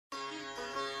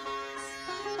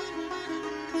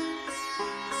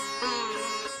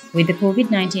With the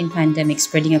COVID-19 pandemic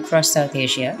spreading across South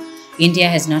Asia, India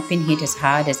has not been hit as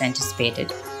hard as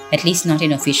anticipated, at least not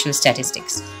in official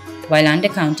statistics. While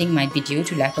undercounting might be due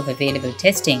to lack of available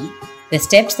testing, the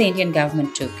steps the Indian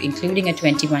government took, including a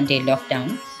 21-day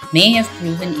lockdown, may have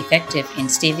proven effective in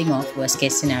staving off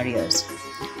worst-case scenarios.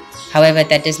 However,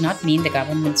 that does not mean the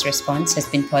government's response has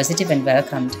been positive and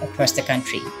welcomed across the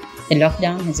country. The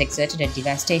lockdown has exerted a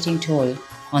devastating toll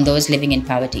on those living in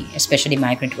poverty, especially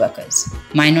migrant workers.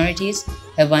 Minorities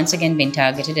have once again been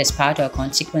targeted as part or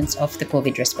consequence of the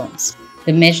COVID response.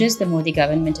 The measures the Modi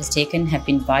government has taken have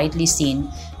been widely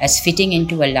seen as fitting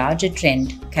into a larger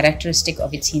trend characteristic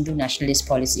of its Hindu nationalist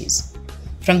policies.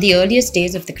 From the earliest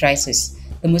days of the crisis,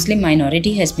 the Muslim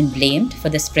minority has been blamed for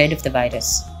the spread of the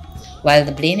virus. While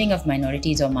the blaming of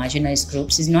minorities or marginalized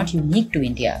groups is not unique to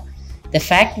India, the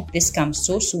fact that this comes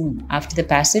so soon after the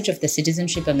passage of the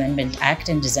Citizenship Amendment Act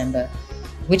in December,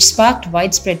 which sparked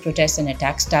widespread protests and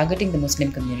attacks targeting the Muslim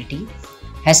community,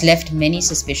 has left many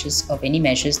suspicious of any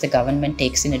measures the government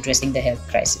takes in addressing the health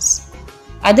crisis.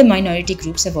 Other minority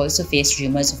groups have also faced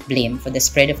rumors of blame for the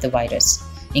spread of the virus,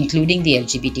 including the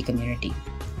LGBT community,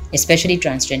 especially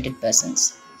transgendered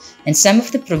persons. And some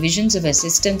of the provisions of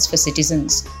assistance for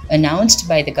citizens announced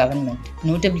by the government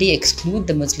notably exclude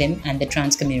the Muslim and the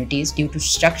trans communities due to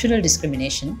structural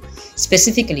discrimination,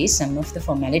 specifically some of the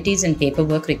formalities and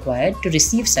paperwork required to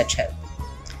receive such help.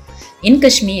 In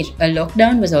Kashmir, a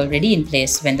lockdown was already in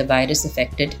place when the virus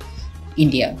affected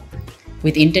India,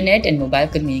 with internet and mobile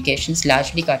communications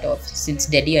largely cut off since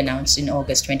Delhi announced in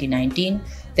August 2019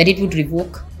 that it would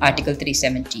revoke Article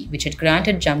 370, which had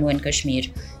granted Jammu and Kashmir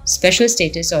special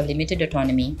status or limited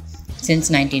autonomy since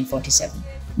 1947.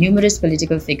 Numerous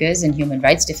political figures and human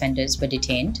rights defenders were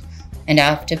detained, and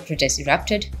after protests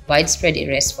erupted, widespread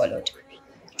arrests followed.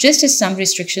 Just as some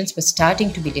restrictions were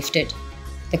starting to be lifted,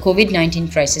 the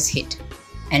COVID-19 crisis hit,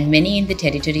 and many in the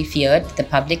territory feared the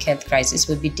public health crisis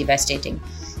would be devastating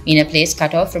in a place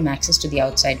cut off from access to the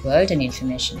outside world and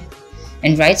information.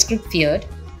 And rights groups feared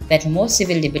that more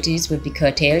civil liberties would be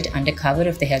curtailed under cover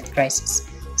of the health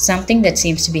crisis, something that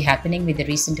seems to be happening with the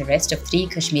recent arrest of 3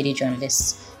 Kashmiri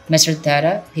journalists, Masroor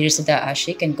Dara, Pirsada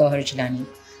Ashik and Gauhar Jilani,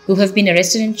 who have been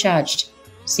arrested and charged,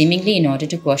 seemingly in order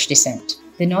to quash dissent.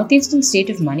 The northeastern state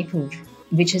of Manipur,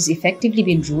 which has effectively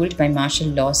been ruled by martial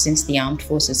law since the Armed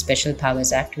Forces Special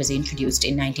Powers Act was introduced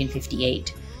in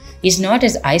 1958, is not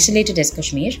as isolated as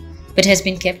Kashmir, but has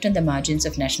been kept on the margins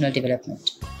of national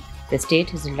development. The state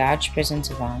has a large presence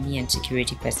of army and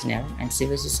security personnel, and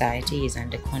civil society is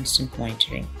under constant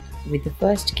monitoring. With the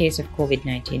first case of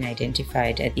COVID-19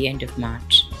 identified at the end of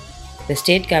March, the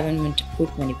state government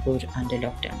put Manipur under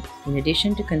lockdown. In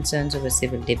addition to concerns over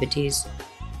civil liberties,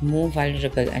 more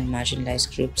vulnerable and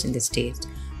marginalized groups in the state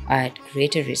are at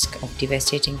greater risk of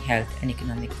devastating health and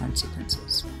economic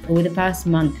consequences. Over the past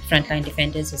month, Frontline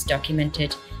Defenders has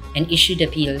documented and issued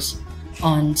appeals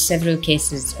on several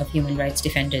cases of human rights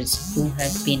defenders who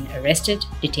have been arrested,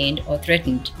 detained, or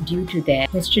threatened due to their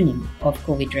questioning of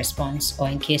COVID response or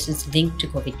in cases linked to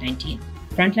COVID-19.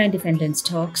 Frontline Defenders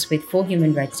talks with 4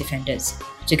 human rights defenders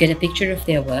to get a picture of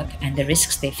their work and the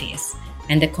risks they face,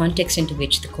 and the context into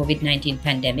which the COVID-19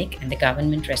 pandemic and the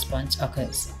government response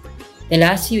occurs. The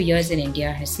last few years in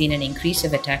India has seen an increase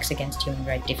of attacks against human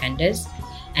rights defenders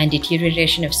and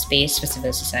deterioration of space for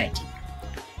civil society.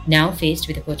 Now faced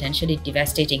with a potentially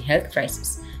devastating health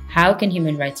crisis, how can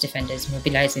human rights defenders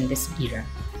mobilize in this era?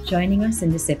 Joining us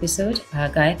in this episode are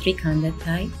Gayatri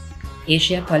Kandathai,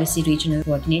 Asia Policy Regional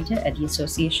Coordinator at the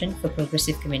Association for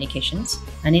Progressive Communications,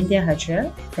 Anindya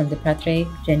Hajra from the Patre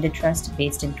Gender Trust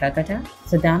based in Calcutta,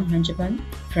 Saddam Hanjapan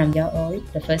from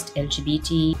YaAll, the first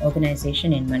LGBT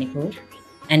organization in Manipur,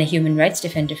 and a human rights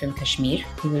defender from Kashmir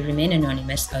who will remain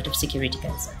anonymous out of security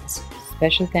concerns.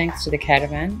 Special thanks to The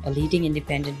Caravan, a leading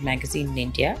independent magazine in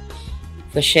India,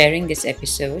 for sharing this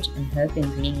episode and helping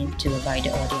bringing it to a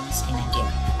wider audience in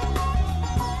India.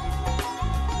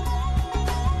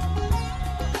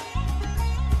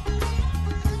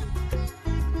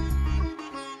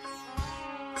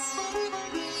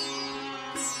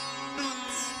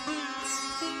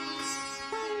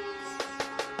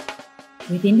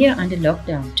 With India under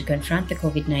lockdown to confront the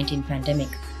COVID-19 pandemic,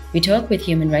 we talk with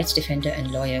human rights defender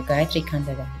and lawyer Gayatri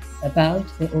Kandathai about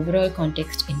the overall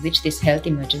context in which this health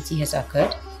emergency has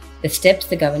occurred, the steps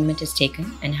the government has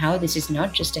taken, and how this is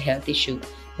not just a health issue,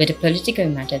 but a political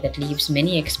matter that leaves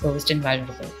many exposed and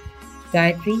vulnerable.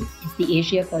 Gayatri is the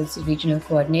Asia Policy Regional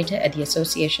Coordinator at the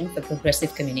Association for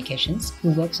Progressive Communications,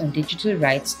 who works on digital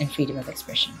rights and freedom of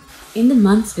expression. In the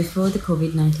months before the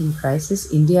COVID-19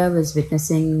 crisis, India was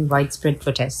witnessing widespread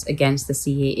protests against the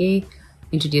CAA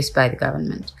introduced by the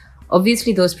government.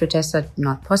 Obviously, those protests are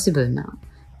not possible now.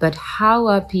 But how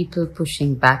are people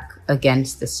pushing back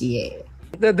against the CAA?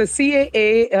 The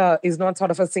CAA is not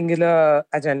sort of a singular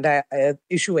agenda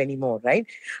issue anymore, right?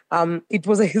 It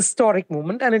was a historic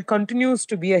movement, and it continues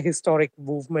to be a historic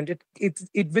movement.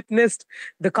 It witnessed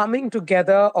the coming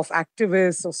together of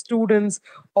activists, of students,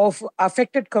 of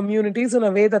affected communities in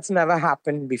a way that's never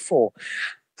happened before.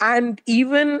 And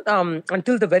even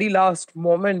until the very last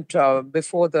moment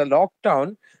before the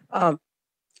lockdown, um,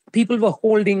 people were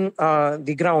holding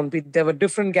the ground. There were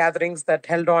different gatherings that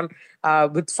held on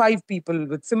with 5 people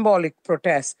with symbolic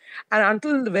protests. And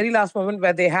until the very last moment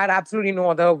where they had absolutely no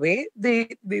other way, they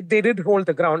did hold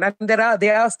the ground. And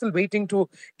they are still waiting to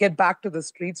get back to the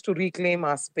streets to reclaim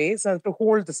our space and to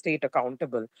hold the state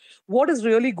accountable. What is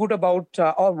really good about,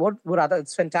 or what rather,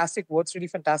 it's fantastic, what's really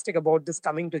fantastic about this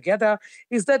coming together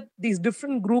is that these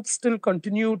different groups still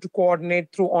continue to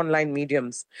coordinate through online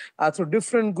mediums. Through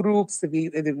different groups,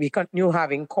 we continue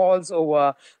having calls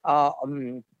over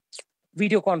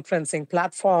video conferencing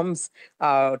platforms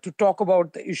to talk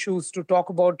about the issues, to talk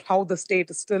about how the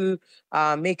state is still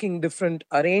making different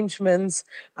arrangements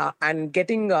and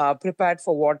getting prepared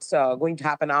for what's going to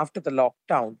happen after the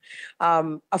lockdown.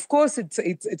 Of course,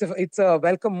 it's a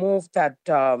welcome move that.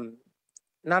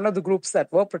 None of the groups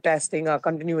that were protesting are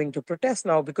continuing to protest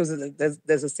now because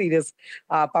there's a serious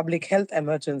public health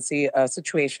emergency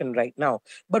situation right now.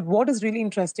 But what is really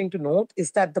interesting to note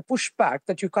is that the pushback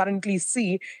that you currently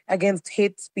see against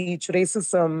hate speech,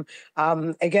 racism,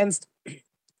 against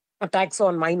attacks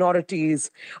on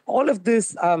minorities, all of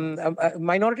this,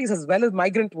 minorities as well as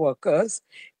migrant workers,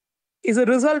 is a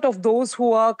result of those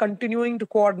who are continuing to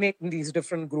coordinate in these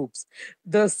different groups.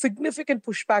 The significant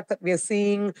pushback that we are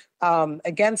seeing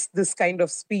against this kind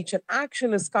of speech and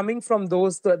action is coming from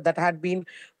those that had been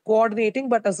coordinating,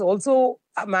 but has also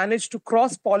managed to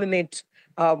cross pollinate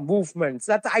movements.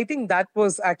 I think that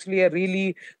was actually a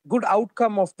really good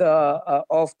outcome of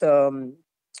the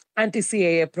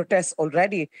anti-CAA protests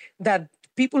already. That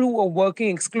people who were working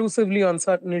exclusively on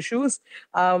certain issues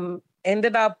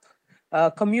ended up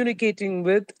communicating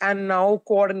with and now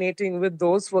coordinating with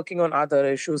those working on other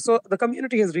issues. So the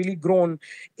community has really grown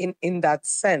in that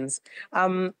sense.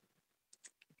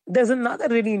 There's another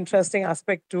really interesting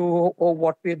aspect to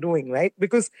what we're doing, right?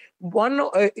 Because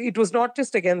it was not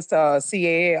just against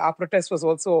CAA. Our protest was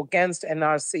also against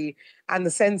NRC and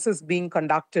the census being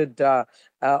conducted uh,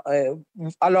 uh,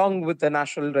 along with the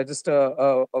National Register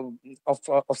of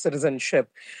Citizenship.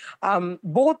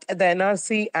 Both the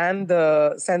NRC and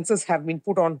the census have been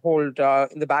put on hold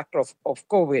in the backdrop of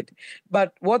COVID.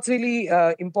 But what's really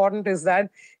important is that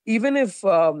even if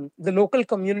the local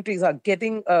communities are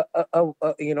getting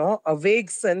a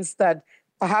vague sense that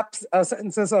perhaps a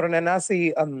census or an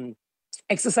NRC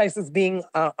exercise is being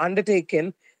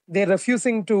undertaken, they're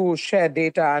refusing to share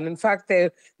data, and in fact,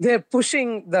 they're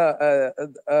pushing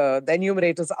the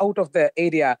enumerators out of the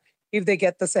area if they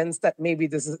get the sense that maybe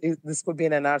this could be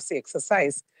an NRC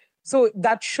exercise. So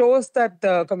that shows that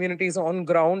the communities on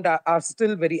ground are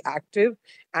still very active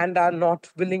and are not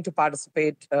willing to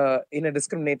participate in a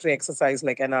discriminatory exercise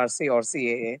like NRC or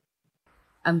CAA.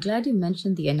 I'm glad you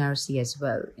mentioned the NRC as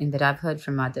well, in that I've heard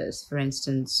from others, for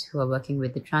instance, who are working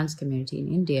with the trans community in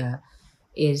India,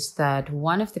 is that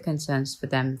one of the concerns for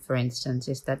them, for instance,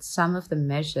 is that some of the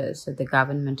measures that the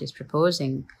government is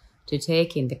proposing to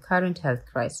take in the current health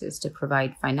crisis to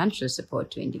provide financial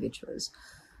support to individuals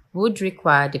would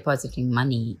require depositing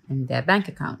money in their bank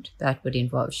account. That would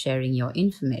involve sharing your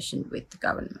information with the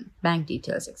government, bank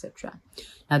details, etc.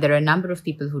 Now, there are a number of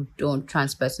people who don't,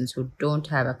 trans persons who don't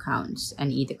have accounts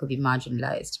and either could be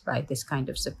marginalized by this kind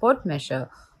of support measure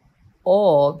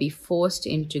or be forced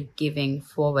into giving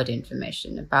forward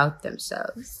information about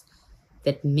themselves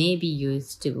that may be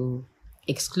used to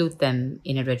exclude them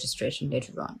in a registration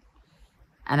later on.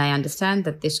 And I understand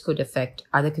that this could affect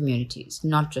other communities,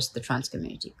 not just the trans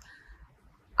community.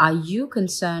 Are you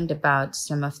concerned about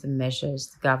some of the measures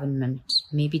the government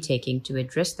may be taking to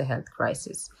address the health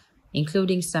crisis,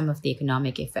 including some of the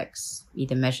economic effects,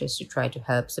 either measures to try to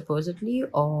help supposedly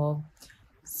or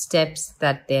steps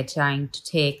that they're trying to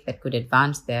take that could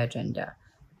advance their agenda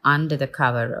under the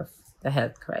cover of the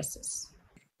health crisis?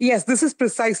 Yes, this is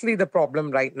precisely the problem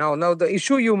right now. Now, the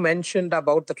issue you mentioned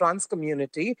about the trans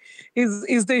community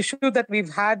is the issue that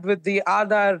we've had with the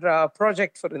Aadhaar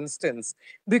project, for instance,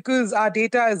 because our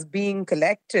data is being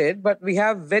collected, but we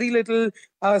have very little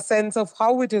sense of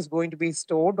how it is going to be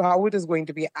stored, how it is going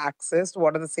to be accessed,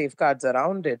 what are the safeguards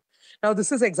around it. Now,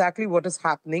 this is exactly what is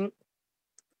happening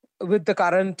with the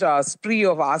current spree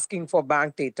of asking for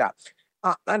bank data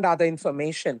and other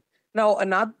information. Now,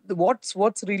 another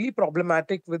what's really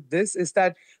problematic with this is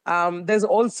that there's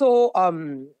also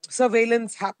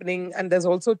surveillance happening, and there's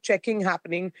also checking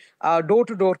happening,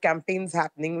 door-to-door campaigns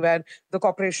happening, where the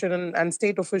corporation and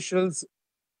state officials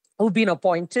who've been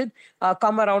appointed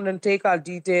come around and take our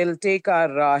detail, take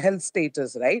our health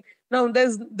status, right? Now,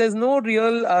 there's no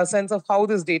real sense of how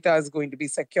this data is going to be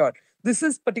secured. This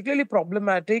is particularly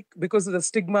problematic because of the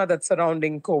stigma that's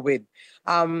surrounding COVID.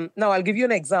 Now, I'll give you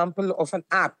an example of an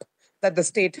app that the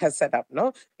state has set up.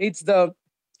 No, it's the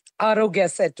Arogya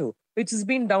Setu, which has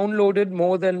been downloaded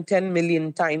more than 10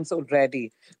 million times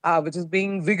already, which is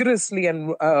being vigorously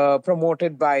and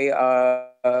promoted by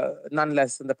none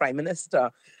less than the Prime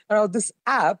Minister. Now, this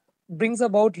app brings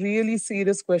about really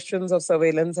serious questions of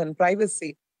surveillance and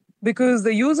privacy, because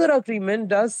the user agreement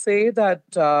does say that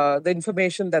the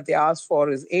information that they ask for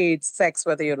is age, sex,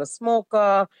 whether you're a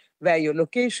smoker, where your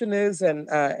location is, and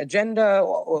gender,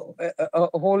 or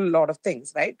a whole lot of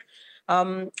things, right?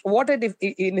 What it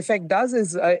in effect does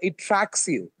is it tracks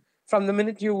you. From the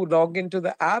minute you log into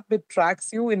the app, it tracks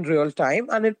you in real time,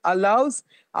 and it allows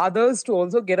others to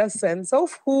also get a sense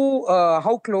of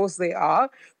how close they are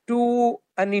to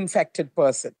an infected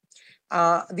person.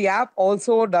 The app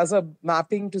also does a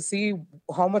mapping to see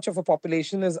how much of a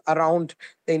population is around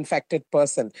the infected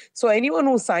person. So anyone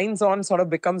who signs on sort of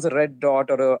becomes a red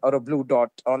dot or a blue dot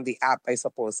on the app, I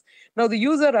suppose. Now, the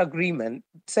user agreement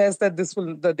says that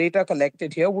the data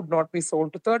collected here would not be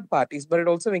sold to third parties, but it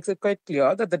also makes it quite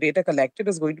clear that the data collected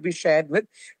is going to be shared with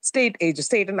state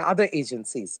and other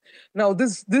agencies. Now,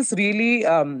 this really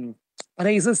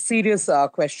raises serious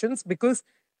questions, because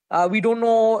we don't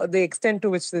know the extent to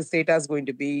which this data is going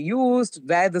to be used,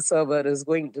 where the server is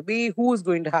going to be, who is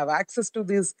going to have access to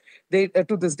this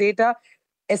data,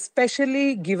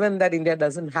 especially given that India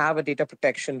doesn't have a data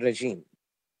protection regime.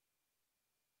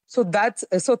 So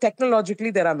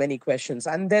technologically there are many questions,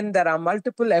 and then there are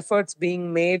multiple efforts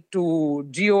being made to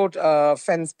geo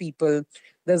fence people.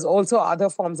 There's also other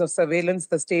forms of surveillance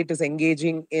the state is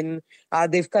engaging in.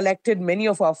 They've collected many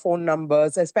of our phone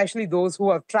numbers, especially those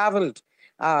who have traveled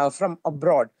from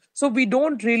abroad. So we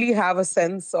don't really have a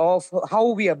sense of how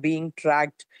we are being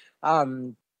tracked.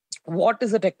 What is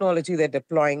the technology they're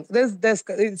deploying?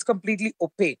 It's completely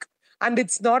opaque, and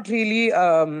it's not really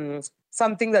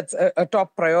something that's a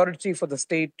top priority for the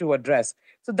state to address.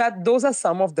 So those are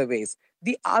some of the ways.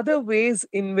 The other ways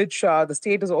in which the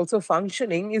state is also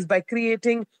functioning is by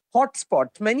creating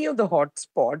hotspots. Many of the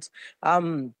hotspots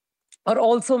are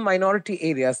also minority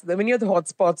areas. Many of the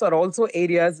hotspots are also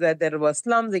areas where there were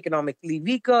slums, economically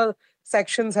weaker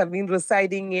sections have been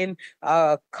residing in,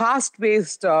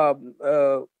 caste-based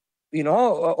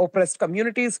oppressed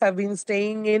communities have been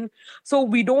staying in. So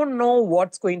we don't know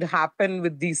what's going to happen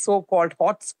with these so-called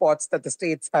hotspots that the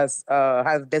states has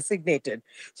designated.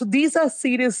 So these are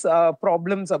serious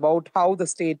problems about how the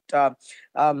state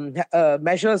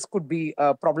measures could be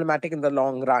problematic in the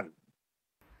long run.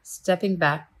 Stepping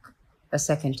back a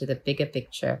second to the bigger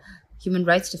picture, human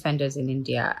rights defenders in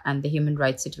India and the human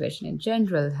rights situation in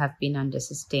general have been under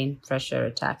sustained pressure,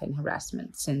 attack, and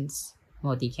harassment since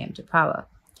Modi came to power,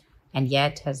 and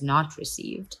yet has not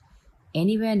received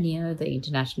anywhere near the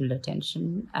international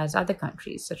attention as other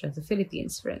countries, such as the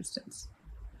Philippines, for instance.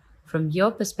 From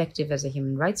your perspective as a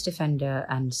human rights defender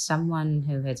and someone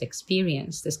who has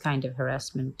experienced this kind of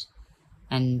harassment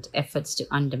and efforts to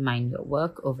undermine your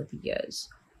work over the years,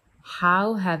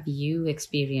 how have you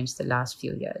experienced the last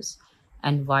few years?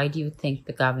 And why do you think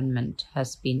the government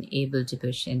has been able to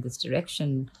push in this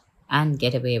direction and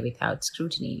get away without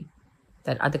scrutiny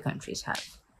that other countries have?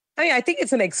 I think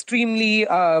it's an extremely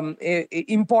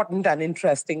important and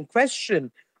interesting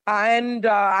question. And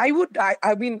I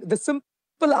mean, the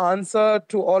simple answer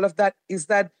to all of that is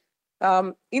that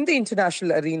in the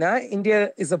international arena,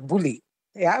 India is a bully.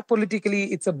 Yeah, politically,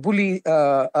 it's a bully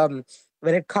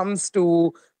when it comes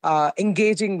to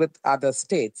engaging with other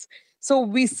states. So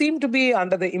we seem to be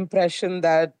under the impression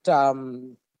that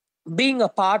being a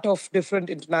part of different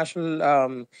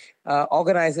international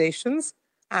organizations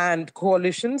and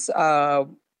coalitions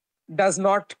does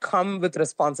not come with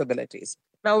responsibilities.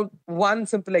 Now, one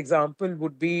simple example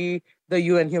would be the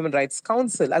UN Human Rights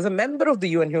Council. As a member of the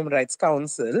UN Human Rights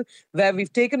Council, where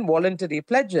we've taken voluntary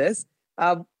pledges,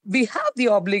 we have the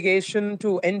obligation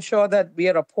to ensure that we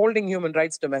are upholding human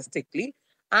rights domestically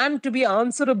and to be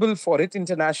answerable for it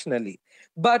internationally.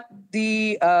 But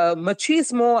the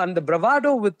machismo and the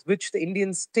bravado with which the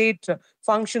Indian state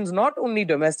functions, not only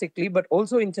domestically, but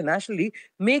also internationally,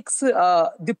 makes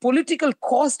the political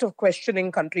cost of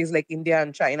questioning countries like India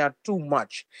and China too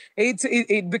much.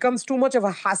 It becomes too much of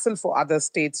a hassle for other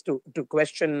states to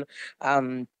question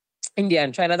India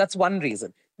and China. That's one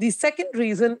reason. The second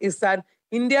reason is that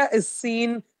India is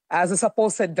seen as a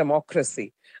supposed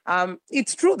democracy.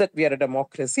 It's true that we are a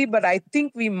democracy, but I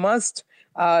think we must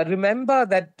remember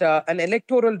that an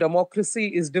electoral democracy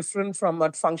is different from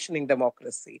a functioning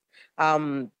democracy.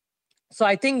 So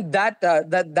I think that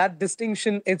that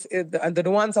distinction and the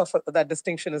nuance of that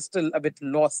distinction is still a bit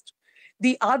lost.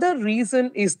 The other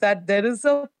reason is that there is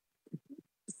a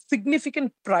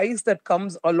significant price that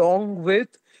comes along with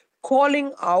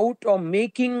calling out or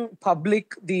making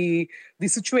public the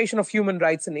situation of human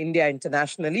rights in India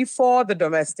internationally for the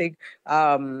domestic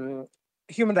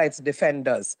human rights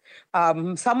defenders.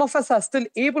 Some of us are still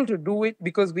able to do it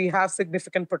because we have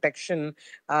significant protection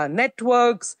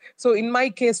networks. So, in my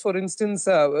case, for instance,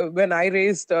 when I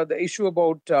raised the issue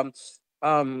about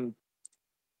the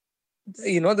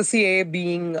CAA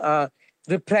being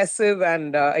repressive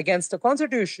and against the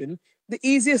constitution, the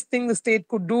easiest thing the state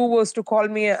could do was to call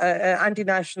me an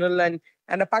anti-national and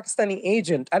a Pakistani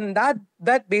agent, and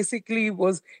that basically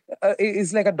was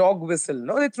is like a dog whistle.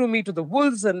 No, they threw me to the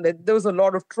wolves, and there was a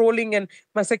lot of trolling, and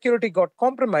my security got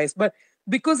compromised. But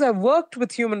because I worked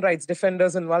with human rights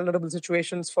defenders in vulnerable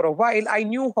situations for a while, I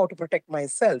knew how to protect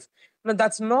myself. Now,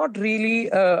 that's not really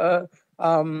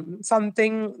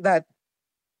something that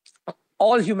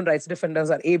all human rights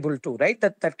defenders are able to, right?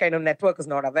 That kind of network is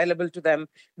not available to them.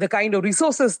 The kind of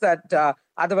resources that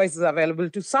otherwise is available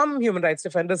to some human rights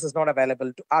defenders is not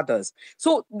available to others.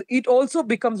 So it also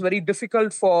becomes very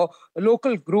difficult for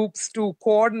local groups to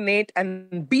coordinate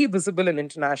and be visible in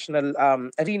international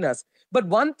arenas. But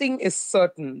one thing is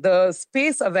certain: the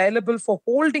space available for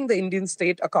holding the Indian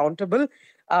state accountable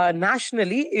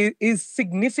nationally is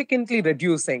significantly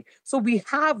reducing. So we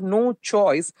have no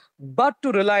choice but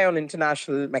to rely on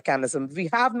international mechanisms. We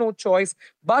have no choice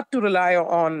but to rely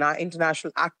on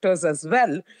international actors as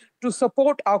well to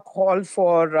support our call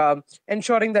for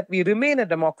ensuring that we remain a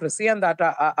democracy and that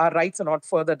our rights are not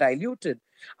further diluted.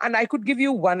 And I could give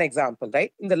you one example,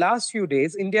 right? In the last few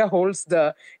days, India holds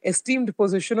the esteemed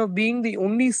position of being the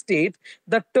only state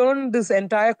that turned this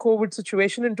entire COVID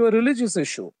situation into a religious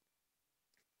issue.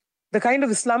 The kind of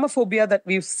Islamophobia that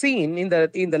we've seen in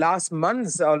the last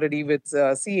months already with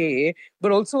CAA,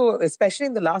 but also especially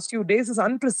in the last few days, is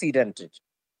unprecedented.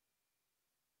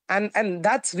 And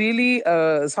that's really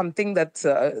something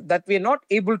that we're not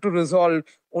able to resolve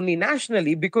only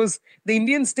nationally, because the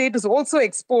Indian state is also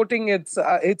exporting its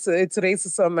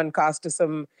racism and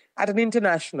casteism at an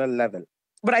international level.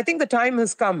 But I think the time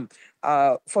has come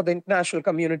for the international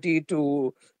community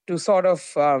to sort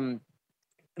of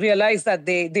realize that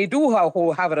they do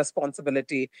have a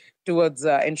responsibility towards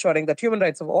ensuring that human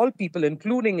rights of all people,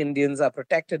 including Indians, are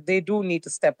protected. They do need to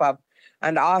step up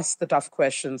and ask the tough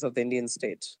questions of the Indian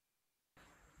state.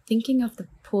 Thinking of the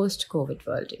post-COVID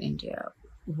world in India,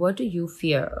 what do you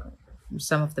fear from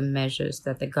some of the measures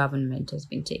that the government has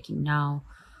been taking now,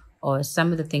 or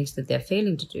some of the things that they're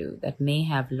failing to do that may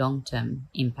have long-term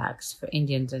impacts for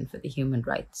Indians and for the human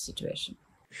rights situation?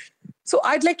 So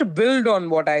I'd like to build on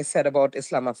what I said about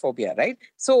Islamophobia, right?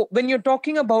 So when you're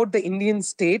talking about the Indian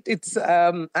state, it's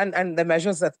and the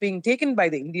measures that's being taken by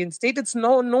the Indian state, it's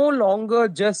no longer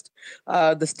just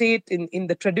the state in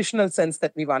the traditional sense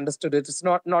that we've understood it. It's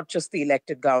not just the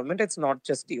elected government. It's not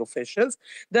just the officials.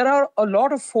 There are a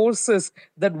lot of forces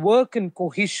that work in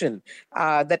cohesion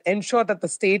that ensure that the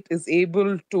state is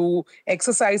able to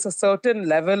exercise a certain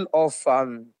level of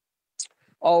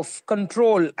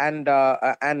control and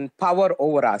power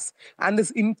over us. And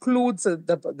this includes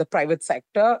the private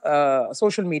sector,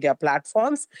 social media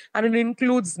platforms, and it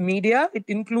includes media. It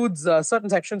includes certain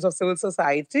sections of civil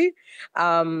society,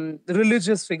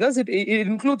 religious figures. It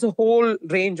includes a whole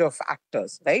range of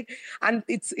actors, right? And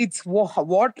it's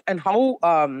what and how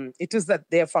it is that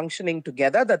they're functioning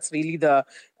together. That's really the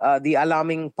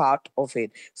alarming part of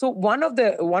it. So one of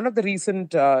the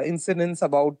recent incidents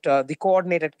about the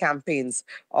coordinated campaigns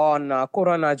on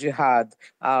Corona Jihad,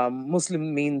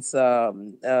 Muslim means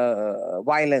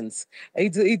violence.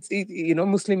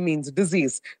 Muslim means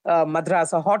disease.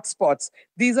 Madrasa hotspots.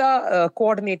 These are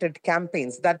coordinated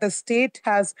campaigns that the state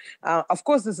has. Of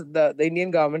course, the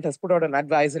Indian government has put out an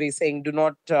advisory saying do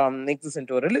not make this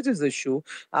into a religious issue.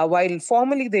 While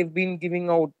formally they've been giving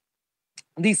out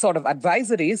these sort of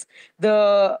advisories.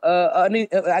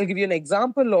 I'll give you an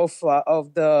example of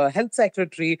the health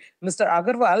secretary, Mr.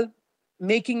 Agarwal.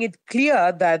 making it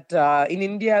clear that in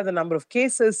India, the number of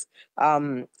cases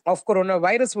of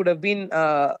coronavirus would have been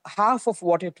half of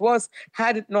what it was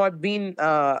had it not been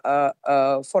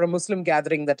for a Muslim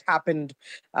gathering that happened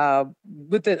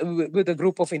with a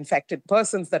group of infected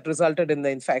persons that resulted in the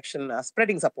infection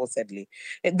spreading supposedly.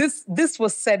 This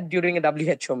was said during a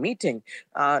WHO meeting.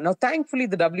 Now, thankfully,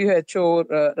 the WHO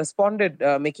responded,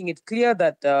 making it clear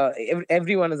that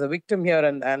everyone is a victim here,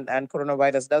 and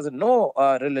coronavirus doesn't know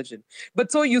religion.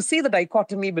 But so you see the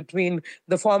dichotomy between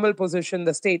the formal position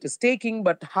the state is taking,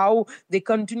 but how they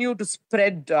continue to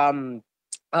spread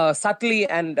subtly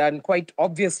and quite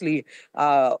obviously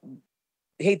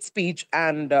hate speech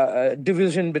and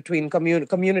division between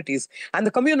communities, and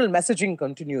the communal messaging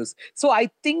continues. So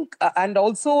I think and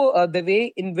also the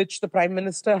way in which the prime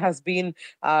minister has been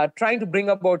trying to bring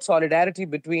about solidarity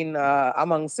between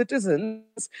among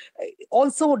citizens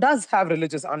also does have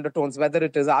religious undertones, whether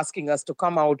it is asking us to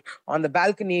come out on the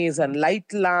balconies and light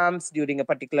lamps during a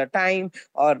particular time,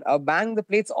 or bang the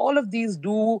plates. All of these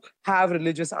do have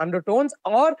religious undertones,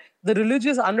 or the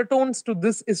religious undertones to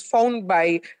this is found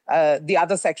by the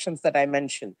other sections that I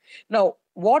mentioned. Now,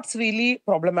 what's really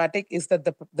problematic is that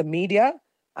the media,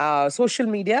 social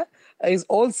media, is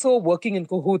also working in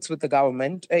cahoots with the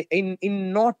government in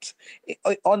not,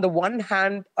 on the one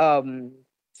hand,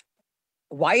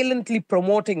 violently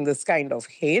promoting this kind of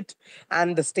hate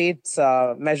and the state's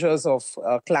measures of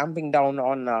clamping down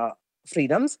on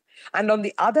freedoms, and on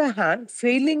the other hand,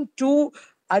 failing to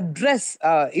address,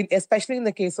 especially in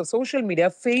the case of social media,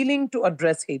 failing to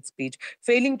address hate speech,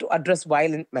 failing to address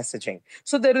violent messaging.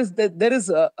 So there is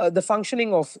the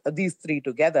functioning of these three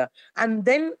together, and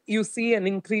then you see an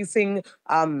increasing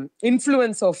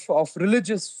influence of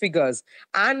religious figures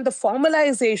and the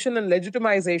formalization and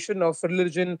legitimization of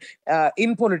religion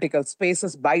in political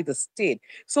spaces by the state.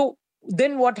 So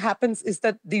then what happens is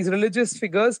that these religious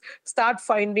figures start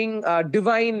finding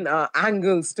divine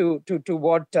angles to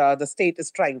what the state is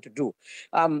trying to do.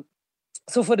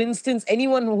 So, for instance,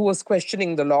 anyone who was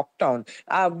questioning the lockdown,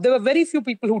 there were very few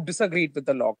people who disagreed with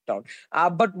the lockdown.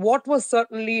 But what was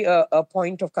certainly a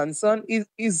point of concern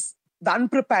is the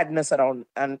unpreparedness around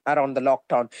the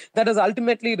lockdown that has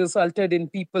ultimately resulted in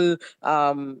people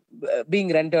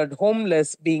being rendered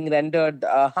homeless, being rendered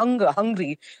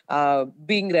hungry,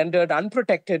 being rendered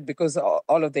unprotected because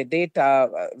all of their data,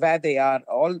 where they are,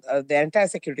 all the entire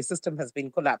security system has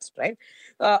been collapsed, right?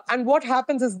 And what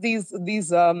happens is these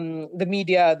the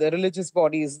media, the religious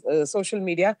bodies, social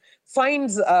media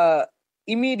finds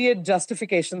immediate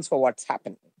justifications for what's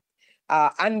happening,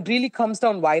 and really comes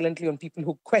down violently on people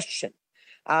who question.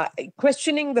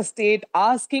 Questioning the state,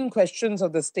 asking questions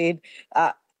of the state,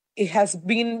 it has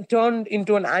been turned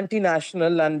into an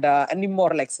anti-national and an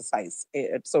immoral exercise,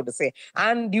 so to say.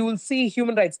 And you will see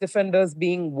human rights defenders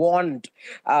being warned,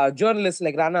 journalists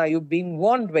like Rana Ayub being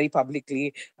warned very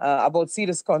publicly about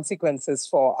serious consequences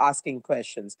for asking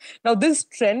questions. Now, this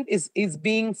trend is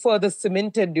being further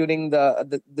cemented during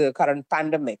the current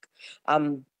pandemic.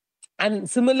 And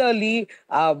similarly,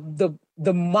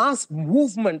 the mass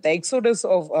movement, the exodus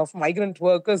of migrant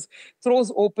workers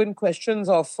throws open questions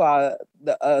of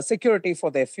the security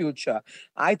for their future.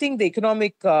 I think the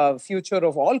economic future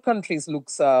of all countries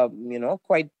looks,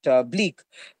 quite bleak.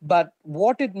 But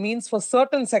what it means for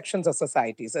certain sections of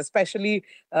societies, especially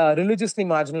religiously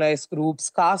marginalized groups,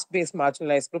 caste-based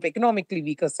marginalized group, economically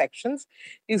weaker sections,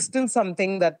 is still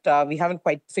something that we haven't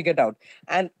quite figured out.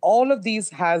 And all of these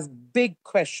has big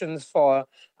questions for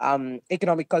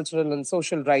economic, cultural, and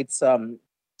social rights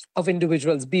of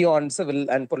individuals beyond civil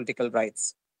and political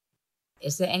rights.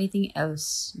 Is there anything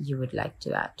else you would like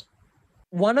to add?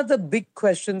 One of the big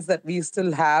questions that we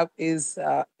still have is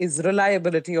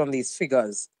reliability on these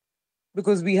figures,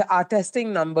 because our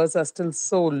testing numbers are still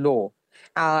so low.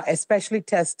 Especially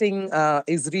testing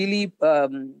is really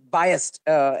biased,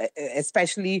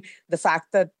 especially the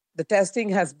fact that the testing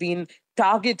has been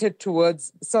targeted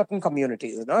towards certain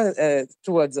communities,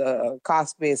 towards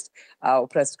caste-based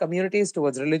oppressed communities,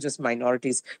 towards religious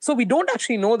minorities. So we don't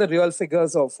actually know the real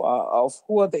figures of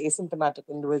who are the asymptomatic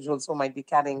individuals who might be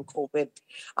carrying COVID.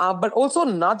 But also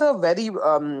another very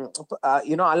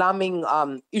alarming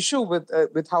issue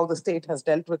with how the state has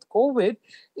dealt with COVID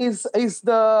is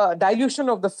the dilution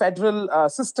of the federal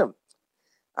system.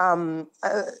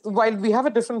 While we have a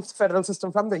different federal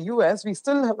system from the US, we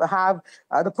still have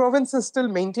the provinces still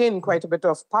maintain quite a bit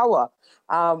of power.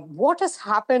 What has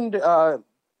happened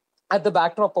at the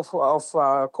backdrop of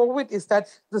COVID is that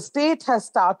the state has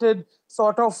started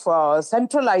sort of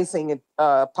centralizing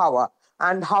power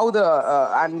and how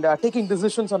taking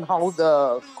decisions on how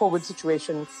the COVID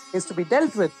situation is to be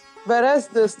dealt with. whereas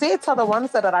the states are the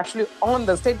ones that are actually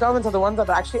the state governments are the ones that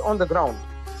are actually on the ground.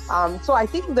 So I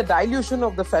think the dilution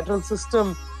of the federal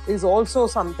system is also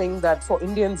something that for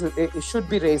Indians it should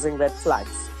be raising red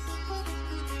flags.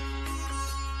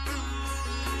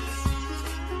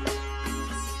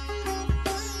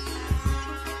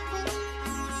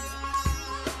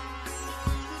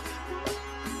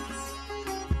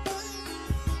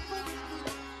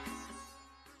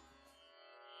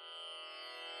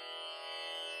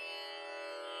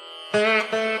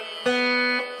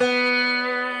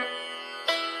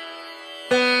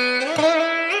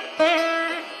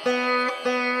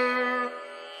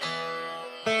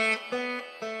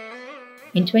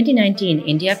 In 2019,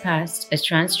 India passed a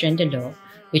transgender law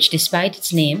which, despite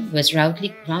its name, was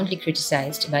roundly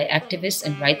criticized by activists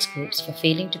and rights groups for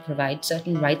failing to provide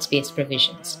certain rights-based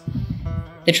provisions.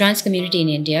 The trans community in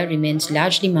India remains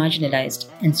largely marginalized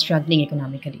and struggling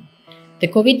economically. The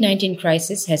COVID-19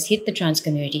 crisis has hit the trans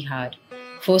community hard,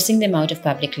 forcing them out of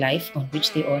public life on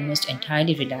which they almost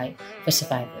entirely rely for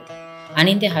survival.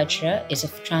 Anindya Hajra is a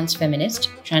trans feminist,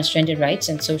 transgender rights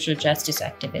and social justice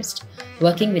activist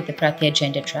working with the Pratya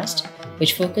Gender Trust,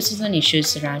 which focuses on issues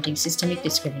surrounding systemic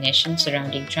discrimination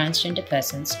surrounding transgender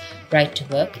persons' right to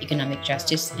work, economic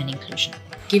justice and inclusion.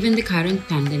 Given the current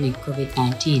pandemic,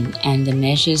 COVID-19, and the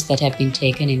measures that have been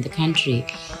taken in the country,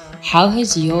 how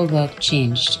has your work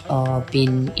changed or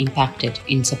been impacted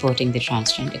in supporting the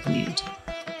transgender community?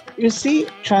 You see,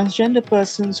 transgender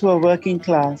persons who are working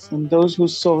class and those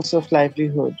whose source of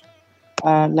livelihood,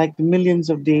 like the millions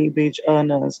of day wage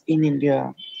earners in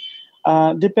India,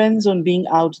 depends on being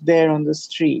out there on the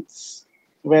streets,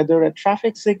 whether at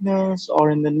traffic signals or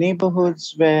in the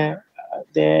neighborhoods where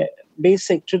their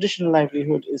basic traditional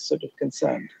livelihood is sort of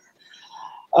concerned.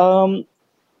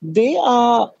 They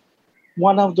are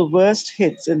one of the worst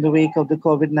hits in the wake of the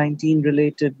COVID-19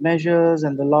 related measures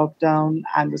and the lockdown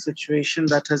and the situation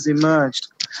that has emerged.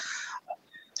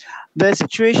 The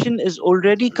situation is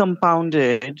already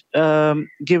compounded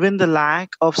given the lack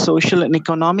of social and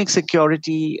economic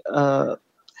security,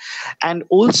 and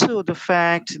also the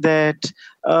fact that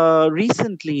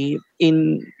recently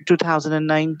in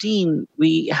 2019,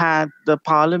 we had the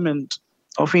Parliament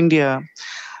of India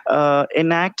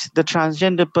enact the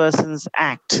Transgender Persons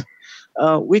Act,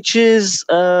 which is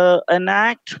an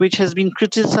act which has been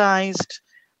criticized,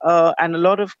 and a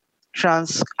lot of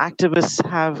trans activists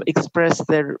have expressed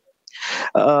their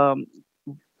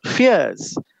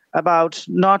fears about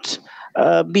not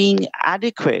being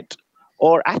adequate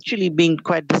or actually being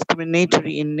quite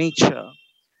discriminatory in nature,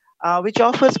 which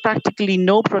offers practically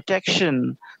no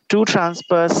protection to trans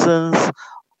persons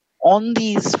on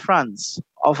these fronts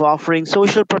of offering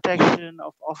social protection,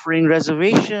 of offering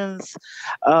reservations,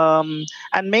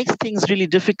 and makes things really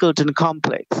difficult and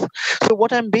complex. So,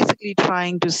 what I'm basically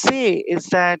trying to say is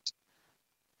that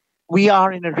we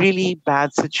are in a really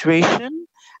bad situation,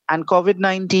 and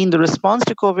COVID-19, the response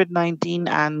to COVID-19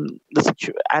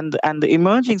 and the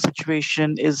emerging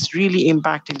situation is really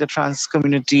impacting the trans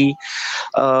community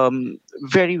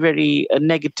very, very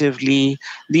negatively.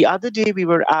 The other day, we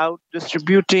were out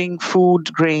distributing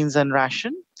food, grains, and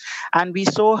ration, and we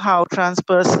saw how trans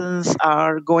persons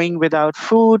are going without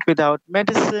food, without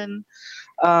medicine.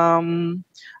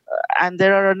 And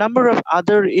there are a number of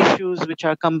other issues which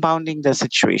are compounding the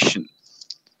situation.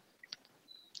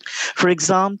 For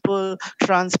example,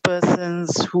 trans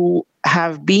persons who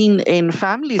have been in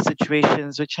family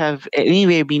situations which have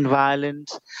anyway been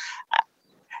violent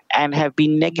and have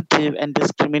been negative and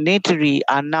discriminatory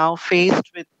are now forced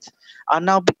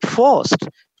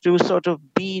to sort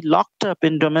of be locked up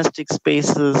in domestic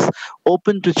spaces,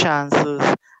 open to chances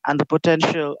and the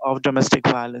potential of domestic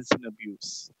violence and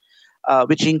abuse,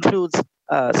 which includes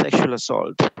sexual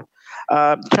assault.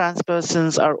 Trans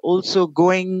persons are also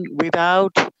going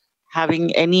without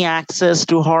having any access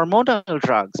to hormonal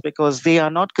drugs because they are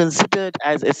not considered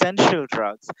as essential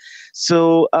drugs.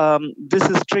 So this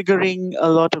is triggering a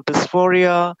lot of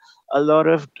dysphoria, a lot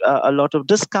of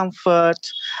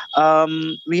discomfort.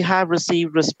 We have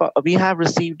received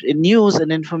news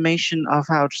and information of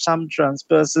how some trans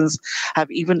persons have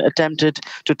even attempted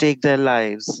to take their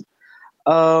lives.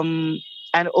 And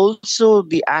also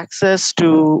the access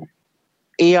to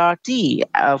ART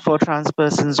for trans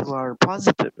persons who are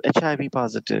positive, HIV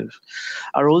positive,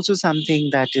 are also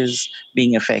something that is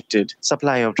being affected.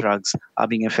 Supply of drugs are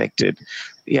being affected.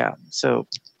 Yeah, so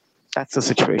that's the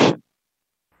situation.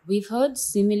 We've heard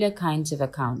similar kinds of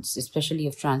accounts, especially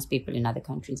of trans people in other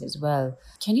countries as well.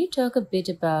 Can you talk a bit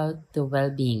about the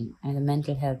well-being and the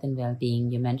mental health and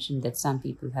well-being? You mentioned that some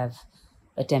people have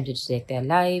attempted to take their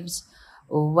lives.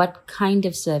 what kind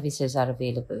of services are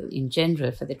available in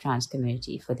general for the trans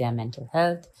community for their mental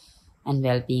health and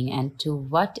well-being, and to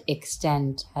what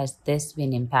extent has this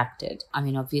been impacted? I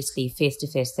mean, obviously,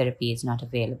 face-to-face therapy is not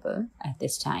available at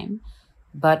this time,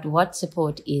 but what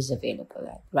support is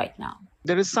available right now?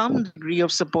 There is some degree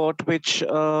of support which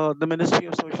the Ministry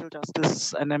of Social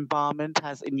Justice and Empowerment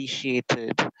has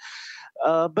initiated.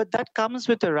 But that comes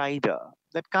with a rider.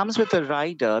 That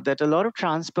a lot of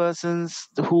trans persons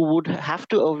who would have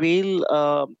to avail,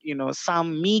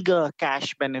 some meager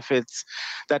cash benefits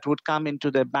that would come into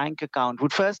their bank account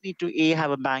would first need to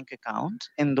have a bank account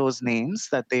in those names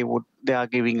that they are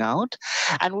giving out,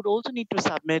 and would also need to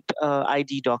submit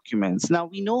ID documents. Now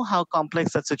we know how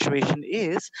complex that situation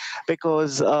is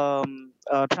because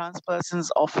trans persons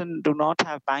often do not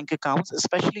have bank accounts,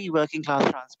 especially working class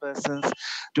trans persons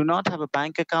do not have a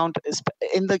bank account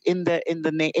in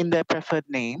their preferred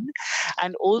name,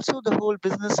 and also the whole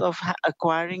business of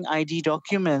acquiring ID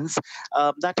documents,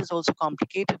 that is also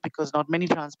complicated because not many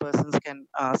trans persons can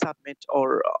submit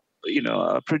or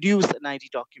produce an ID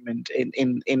document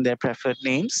in their preferred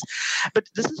names. But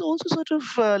this is also sort of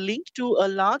linked to a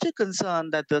larger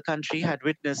concern that the country had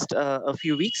witnessed a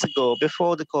few weeks ago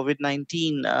before the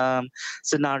COVID-19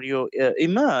 scenario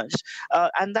emerged,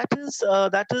 and that is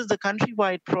the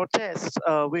countrywide protest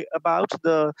about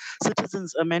the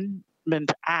Citizens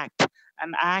Amendment Act,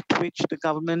 an act which the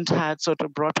government had sort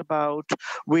of brought about,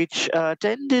 which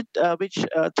threatened,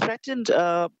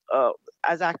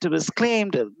 as activists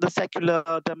claimed, the secular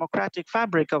democratic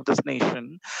fabric of this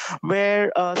nation,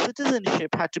 where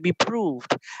citizenship had to be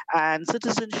proved, and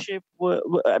certain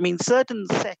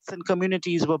sects and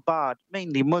communities were barred,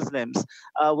 mainly Muslims,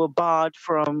 were barred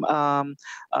from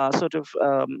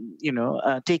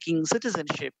taking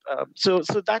citizenship. So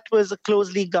that was a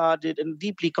closely guarded and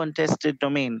deeply contested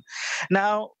domain.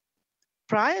 Now,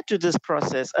 prior to this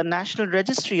process, a national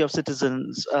registry of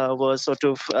citizens was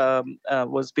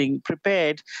being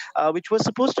prepared, which was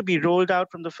supposed to be rolled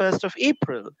out from the 1st of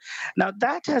April. Now,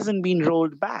 that hasn't been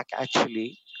rolled back,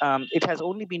 actually. It has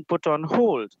only been put on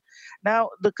hold.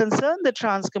 Now, the concern that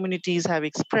trans communities have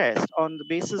expressed on the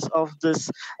basis of this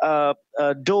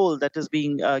dole that is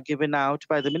being given out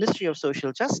by the Ministry of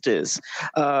Social Justice,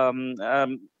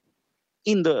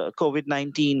 in the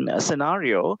COVID-19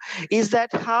 scenario, is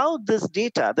that how this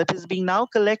data that is being now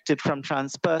collected from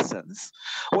trans persons,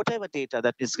 whatever data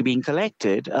that is being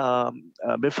collected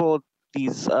before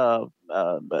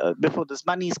this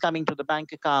money is coming to the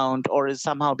bank account or is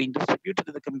somehow being distributed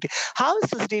to the community, how is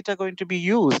this data going to be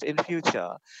used in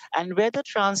future? And whether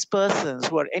trans persons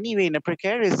who are anyway in a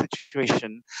precarious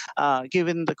situation,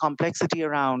 given the complexity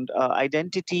around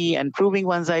identity and proving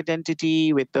one's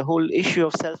identity, with the whole issue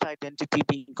of self-identity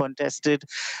being contested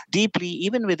deeply,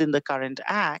 even within the current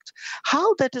act,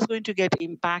 how that is going to get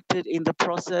impacted in the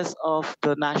process of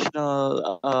the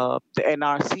the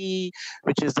NRC,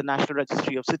 which is the National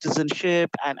Registry of Citizenship,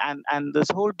 and this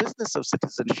whole business of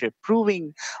citizenship,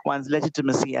 proving one's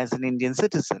legitimacy as an Indian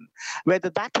citizen. Whether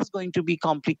that is going to be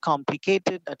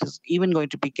complicated, that is even going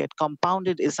to get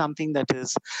compounded, is something that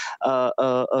is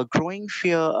a growing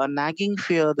fear, a nagging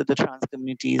fear that the trans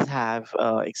communities have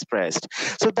expressed.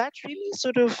 So that really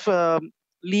sort of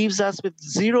leaves us with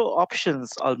zero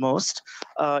options almost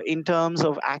in terms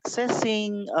of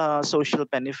accessing social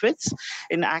benefits,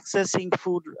 in accessing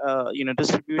food,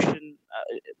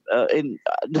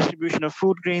 distribution of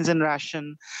food grains and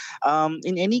ration.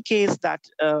 In any case, that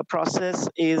process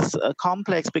is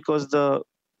complex because the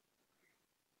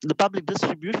public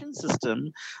distribution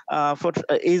system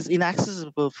is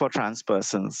inaccessible for trans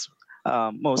persons.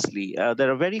 Mostly.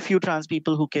 There are very few trans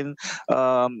people who can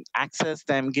access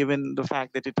them, given the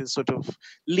fact that it is sort of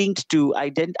linked to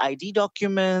ID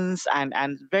documents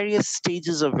and various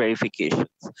stages of verifications.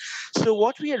 So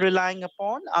what we are relying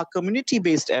upon are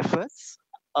community-based efforts,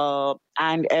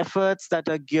 and efforts that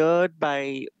are geared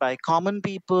by common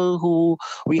people who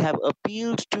we have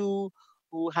appealed to,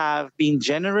 who have been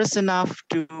generous enough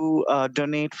to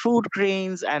donate food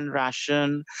grains and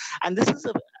ration. And this is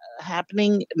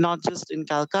happening not just in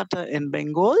Calcutta, in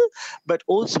Bengal, but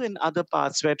also in other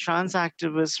parts where trans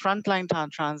activists, frontline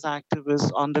trans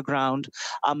activists on the ground,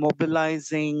 are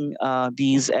mobilizing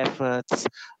these efforts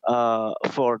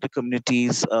for the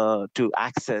communities to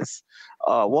access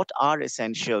what are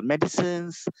essential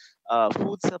medicines,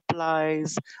 food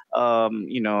supplies,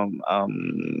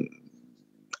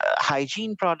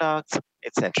 hygiene products,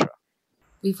 etc.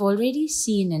 We've already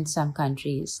seen in some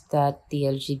countries that the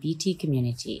LGBT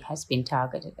community has been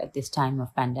targeted at this time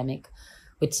of pandemic,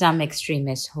 with some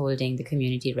extremists holding the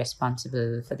community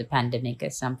responsible for the pandemic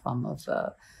as some form of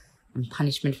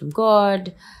punishment from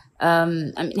God.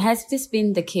 Has this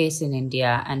been the case in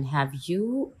India, and have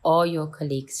you or your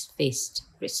colleagues faced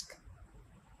risk?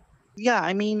 Yeah,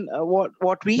 I mean,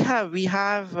 what we have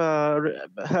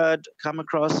come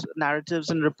across narratives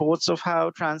and reports of how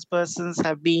trans persons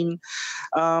have been,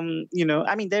 I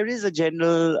mean, there is a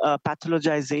general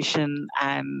pathologization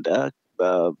and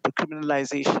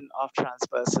criminalization of trans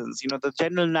persons. The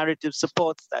general narrative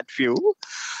supports that view,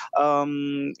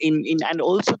 in and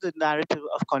also the narrative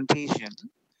of contagion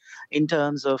in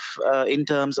terms of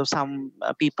some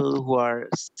people who are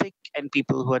sick and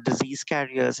people who are disease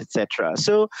carriers, etc.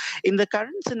 So in the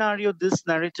current scenario, this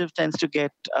narrative tends to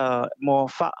get far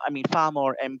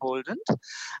more emboldened,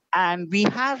 and we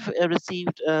have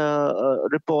received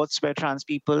reports where trans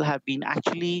people have been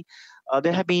actually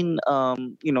there have been,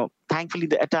 thankfully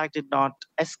the attack did not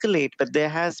escalate, but there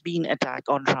has been attack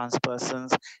on trans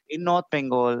persons in North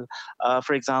Bengal,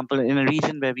 for example, in a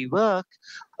region where we work,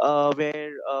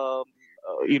 where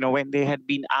when they had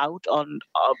been out on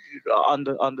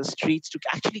the streets to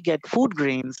actually get food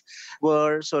grains,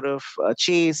 were sort of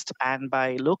chased and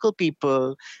by local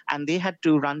people, and they had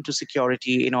to run to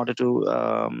security in order to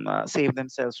save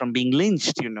themselves from being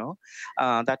lynched.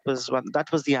 That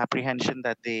was the apprehension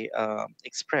that they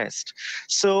expressed.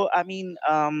 So I mean,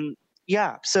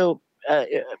 yeah. So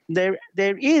there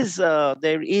is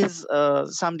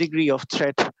some degree of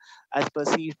threat as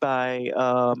perceived by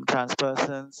trans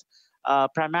persons,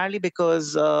 primarily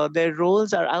because their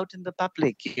roles are out in the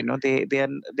public.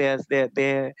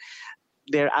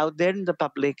 They're out there in the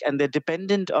public, and they're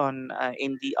dependent on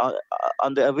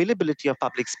the availability of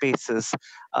public spaces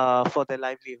for their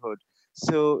livelihood.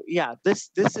 So yeah, this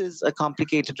is a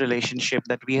complicated relationship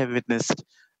that we have witnessed,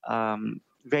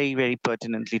 very, very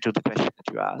pertinently to the question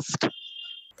that you asked.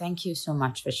 Thank you so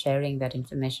much for sharing that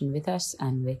information with us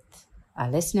and with our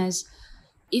listeners.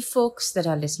 If folks that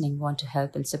are listening want to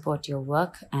help and support your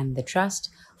work and the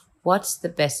trust, what's the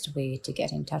best way to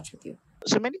get in touch with you?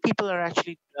 So many people are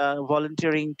actually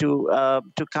volunteering to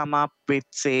come up with,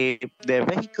 say, their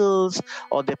vehicles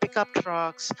or their pickup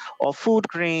trucks or food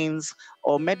grains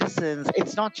or medicines.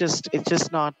 It's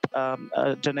just not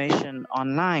a donation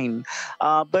online,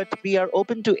 but we are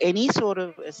open to any sort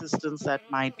of assistance that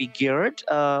might be geared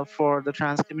for the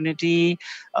trans community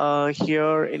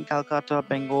here in Calcutta,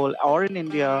 Bengal, or in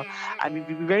India, and we'd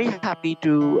be very happy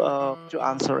to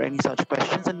answer any such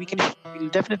questions, and we'll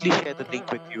definitely share the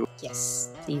link with you. Yes,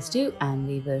 please do, and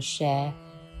we will share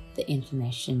the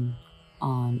information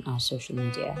on our social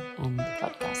media and the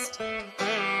podcast.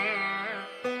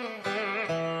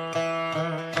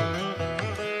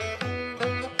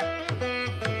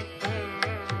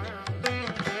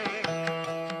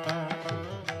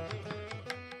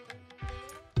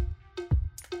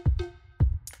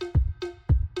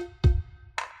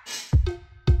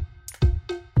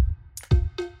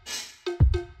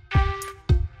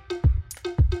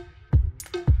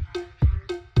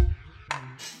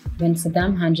 When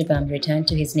Saddam Hanjabam returned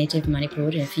to his native Manipur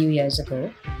a few years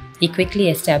ago, he quickly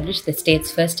established the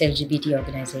state's first LGBT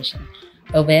organization,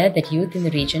 aware that youth in the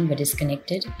region were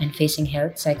disconnected and facing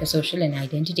health, psychosocial, and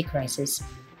identity crisis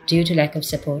due to lack of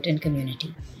support and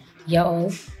community.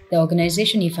 Yaol, the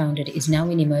organization he founded, is now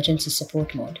in emergency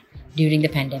support mode during the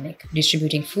pandemic,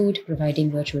 distributing food,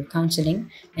 providing virtual counseling,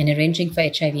 and arranging for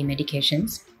HIV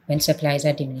medications when supplies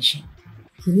are diminishing.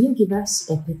 Can you give us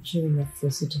a picture of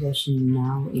the situation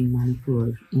now in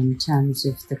Manipur in terms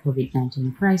of the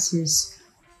COVID-19 crisis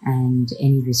and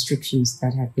any restrictions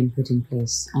that have been put in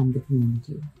place on the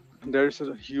community? There's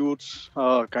a huge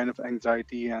kind of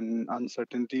anxiety and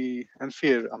uncertainty and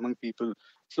fear among people.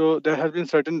 So there have been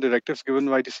certain directives given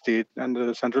by the state and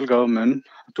the central government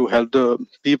to help the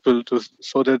people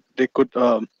so that they could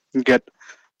get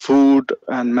food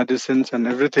and medicines and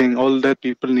everything, all that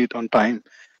people need on time.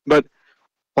 But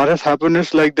what has happened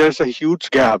is there's a huge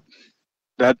gap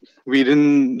that we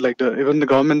didn't even the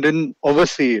government didn't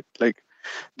oversee it.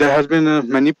 There has been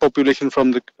many population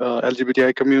from the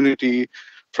LGBTI community,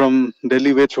 from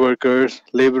daily wage workers,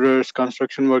 laborers,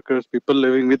 construction workers, people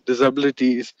living with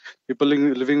disabilities, people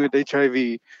living with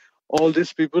HIV. All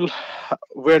these people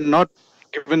were not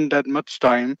given that much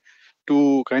time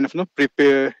to kind of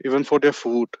prepare even for their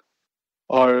food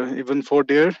or even for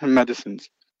their medicines.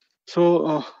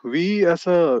 So we, as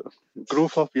a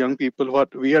group of young people,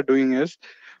 what we are doing is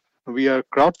we are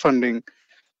crowdfunding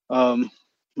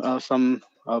some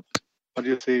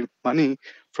money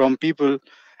from people,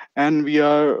 and we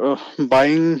are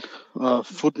buying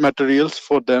food materials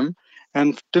for them.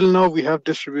 And till now, we have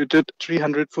distributed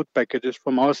 300 food packages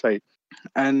from our side,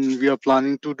 and we are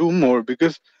planning to do more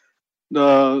because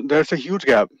there's a huge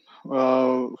gap.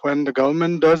 when the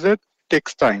government does it,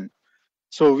 takes time.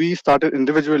 So we started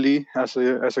individually as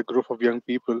a group of young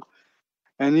people,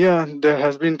 and yeah, there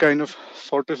has been kind of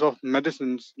shortage of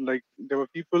medicines. Like there were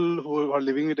people who are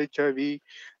living with HIV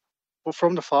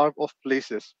from the far off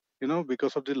places,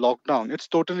 because of the lockdown. It's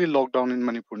totally locked down in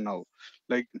Manipur now.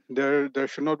 Like there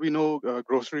should not be no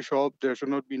grocery shop, there should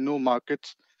not be no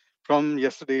markets from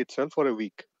yesterday itself for a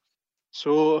week.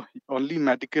 So only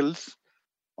medicals,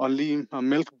 only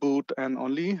milk booth, and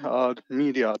only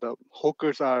media, the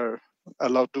hawkers are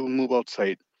allowed to move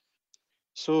outside.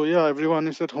 So yeah, everyone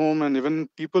is at home, and even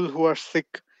people who are sick,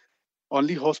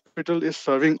 only hospital is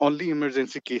serving only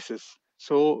emergency cases.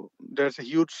 So there's a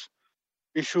huge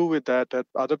issue with that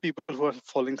other people who are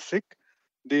falling sick,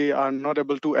 they are not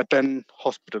able to attend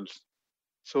hospitals.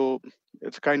 So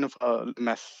it's kind of a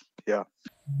mess. Yeah.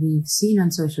 We've seen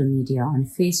on social media, on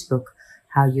Facebook,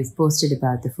 how you've posted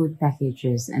about the food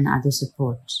packages and other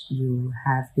support you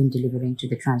have been delivering to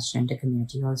the transgender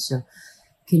community also.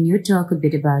 Can you talk a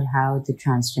bit about how the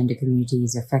transgender community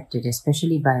is affected,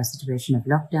 especially by a situation of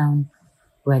lockdown,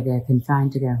 where they're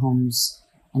confined to their homes,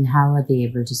 and how are they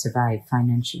able to survive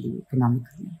financially,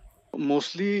 economically?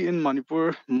 Mostly in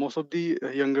Manipur, most of the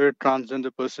younger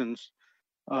transgender persons,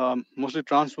 mostly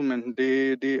trans women,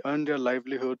 they earn their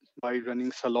livelihood by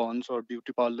running salons or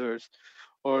beauty parlors,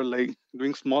 or like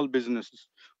doing small businesses,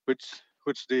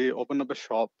 which they open up a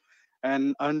shop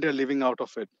and earn their living out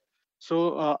of it.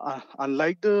 So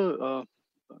unlike the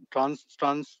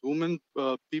trans women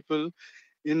people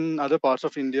in other parts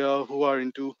of India who are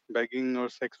into begging or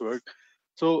sex work.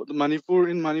 So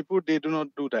in Manipur, they do not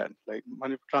do that. Like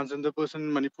transgender person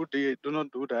in Manipur, they do not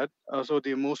do that. So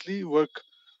they mostly work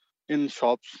in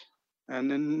shops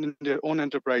and in their own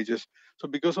enterprises. So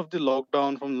because of the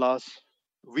lockdown from last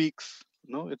weeks,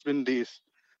 it's been days.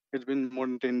 It's been more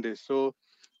than 10 days. So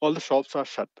all the shops are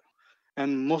shut,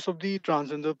 and most of the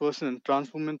trans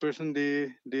women person,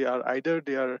 they are either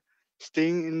they are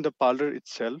staying in the parlor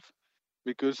itself,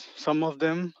 because some of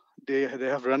them, they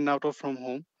have run out of from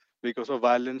home because of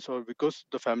violence or because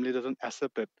the family doesn't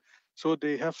accept it. So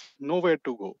they have nowhere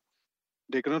to go.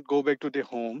 They cannot go back to their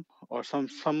home, or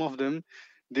some of them,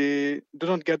 they do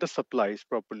not get the supplies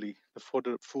properly for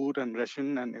the food and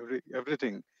ration and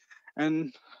everything.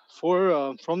 And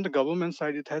for from the government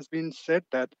side, it has been said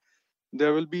that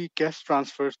there will be cash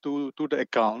transfers to the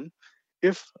account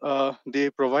if they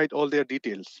provide all their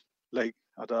details, like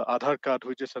the Aadhaar card,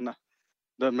 which is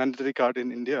the mandatory card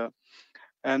in India,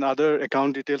 and other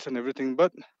account details and everything.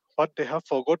 But what they have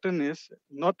forgotten is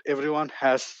not everyone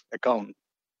has account.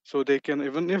 So they can,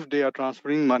 even if they are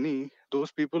transferring money,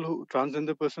 those people who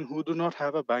transgender person who do not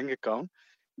have a bank account,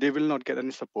 they will not get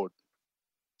any support.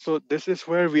 So this is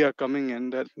where we are coming in,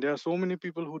 that there are so many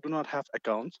people who do not have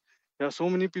accounts. There are so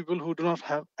many people who do not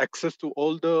have access to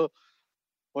all the,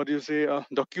 what do you say,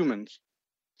 documents.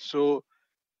 So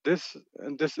this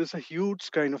is a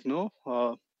huge kind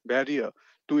of barrier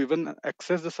to even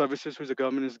access the services which the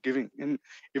government is giving in,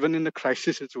 even in the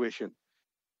crisis situation.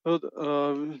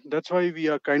 So that's why we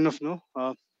are kind of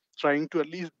trying to at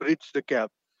least bridge the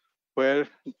gap, where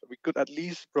we could at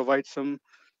least provide some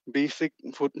basic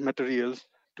food materials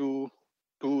to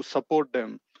support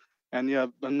them. And yeah,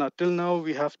 till now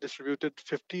we have distributed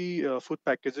 50 food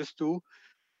packages to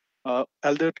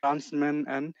elder trans men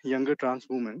and younger trans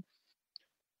women,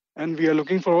 and we are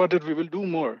looking forward that we will do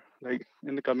more, like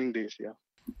in the coming days. Yeah.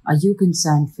 Are you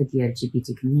concerned for the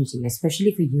LGBT community,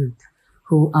 especially for youth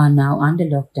who are now under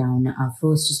lockdown, are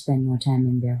forced to spend more time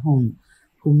in their home,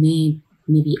 who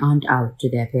maybe aren't out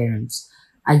to their parents?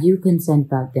 Are you concerned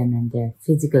about them and their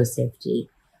physical safety?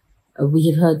 We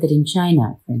have heard that in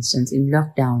China, for instance, in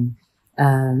lockdown,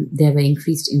 there were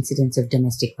increased incidents of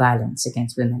domestic violence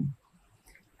against women.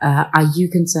 Are you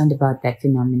concerned about that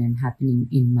phenomenon happening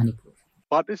in Manipur?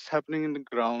 What is happening in the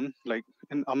ground, like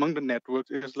in among the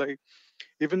networks, is like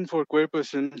even for queer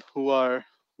person who are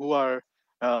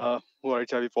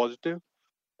HIV positive,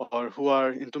 or who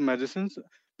are into medicines,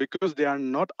 because they are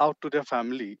not out to their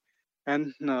family,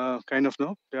 and they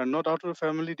are not out to the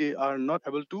family, they are not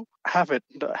able to have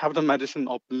the medicine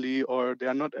openly, or they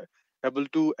are not able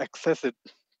to access it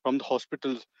from the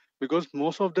hospitals, because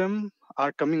most of them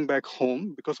are coming back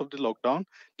home because of the lockdown.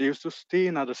 They used to stay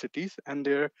in other cities, and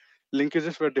their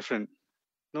linkages were different,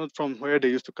 from where they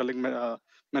used to collect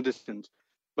medicines.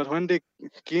 But when they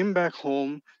came back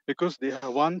home, because they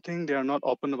have one thing, they are not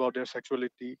open about their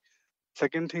sexuality.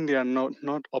 Second thing, they are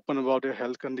not open about their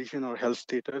health condition or health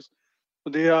status. So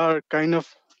they are kind of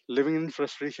living in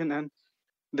frustration. And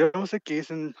there was a case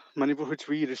in Manipur which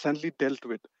we recently dealt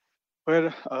with,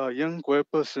 where a young queer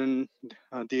person,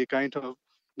 the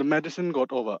medicine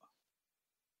got over.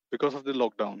 because of the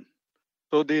lockdown.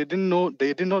 So they did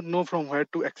not know from where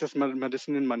to access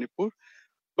medicine in Manipur.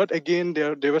 But again,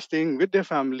 they were staying with their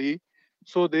family,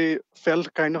 so they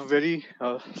felt kind of very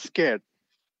scared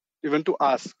even to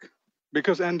ask,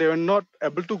 because and they were not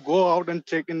able to go out and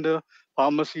check in the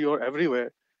pharmacy or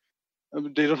everywhere.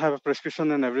 They don't have a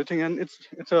prescription and everything, and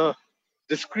it's a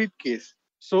discrete case.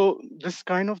 So this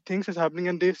kind of things is happening,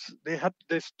 and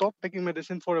they stopped taking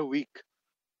medicine for a week.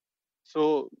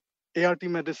 So ART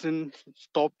medicine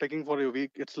stopped taking for a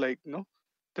week. It's like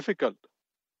difficult.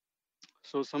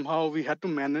 So somehow we had to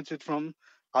manage it from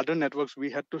other networks.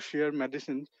 We had to share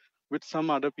medicine with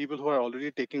some other people who are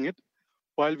already taking it,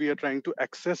 while we are trying to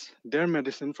access their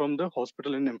medicine from the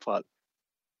hospital in Imphal.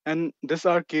 And these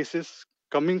are cases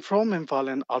coming from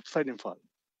Imphal and outside Imphal.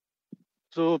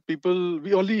 So people,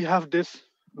 we only have this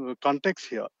context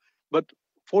here. But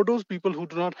for those people who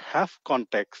do not have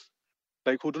context,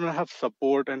 like who do not have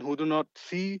support and who do not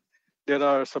see there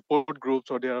are support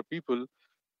groups or there are people,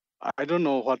 I don't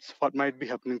know what might be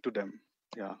happening to them.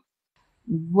 Yeah.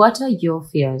 What are your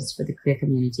fears for the queer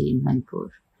community in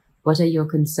Manipur? What are your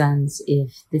concerns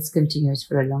if this continues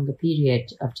for a longer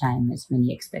period of time, as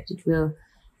many expect it will?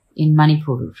 In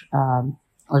Manipur,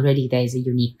 already there is a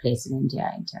unique place in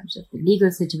India in terms of the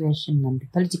legal situation and the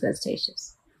political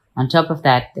status. On top of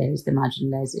that, there is the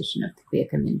marginalization of the queer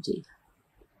community.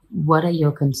 What are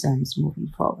your concerns moving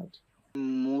forward?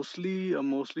 Mostly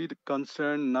the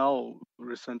concern now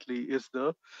recently is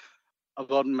the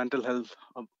about mental health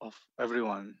of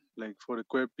everyone, like for the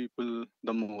queer people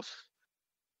the most,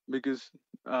 because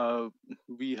uh,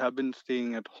 we have been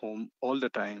staying at home all the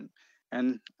time,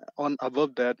 and on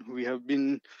above that we have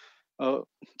been uh,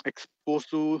 exposed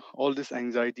to all this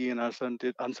anxiety and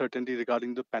uncertainty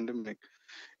regarding the pandemic.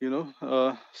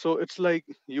 So it's like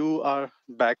you are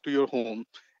back to your home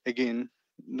again.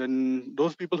 Then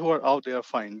those people who are out, they are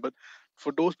fine, but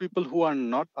for those people who are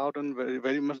not out and very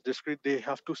very much discreet, they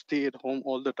have to stay at home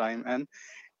all the time, and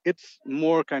it's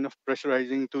more kind of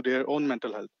pressurizing to their own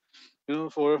mental health.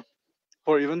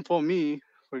 For even for me,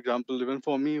 for example, even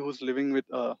for me who's living with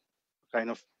a kind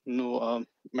of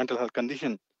mental health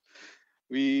condition,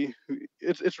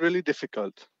 it's really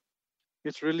difficult.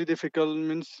 It's really difficult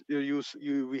means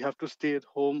we have to stay at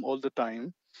home all the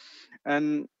time,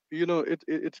 and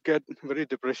it get very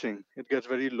depressing. It gets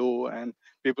very low, and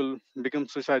people become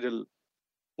suicidal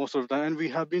most of the time. And we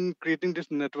have been creating this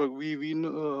network. We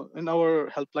know, in our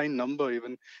helpline number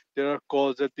even, there are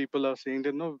calls that people are saying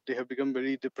that no, they have become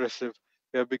very depressive,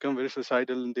 they have become very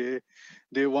suicidal, and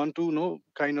they want to know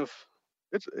kind of,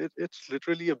 it's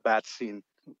literally a bad scene.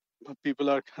 People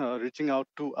are reaching out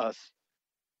to us,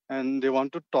 and they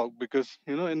want to talk because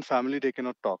in family they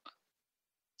cannot talk.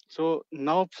 So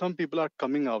now some people are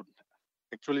coming out.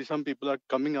 Actually, some people are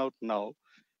coming out now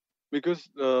because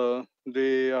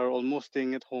they are almost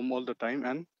staying at home all the time,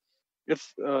 and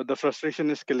it's the frustration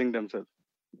is killing themselves.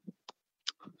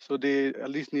 So they at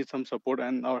least need some support,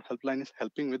 and our helpline is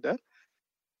helping with that.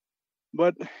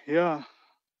 But yeah,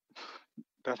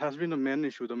 that has been the main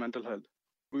issue, the mental health.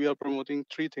 We are promoting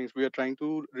three things. We are trying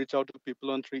to reach out to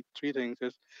people on three things.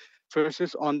 First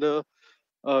is on the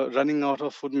running out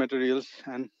of food materials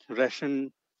and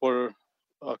ration for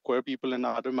queer people and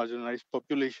other marginalized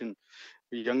population,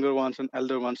 younger ones and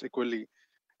elder ones equally,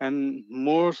 and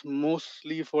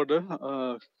mostly for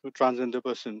the transgender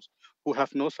persons who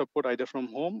have no support either from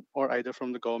home or either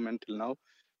from the government till now.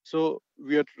 So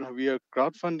we are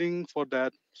crowdfunding for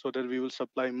that, so that we will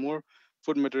supply more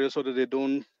food materials so that they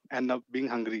don't end up being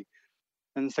hungry.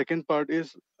 And second part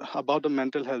is about the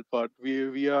mental health part.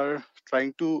 We are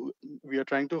trying to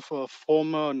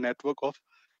form a network of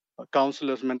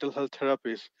counselors, mental health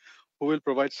therapists, who will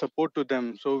provide support to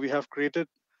them. So we have created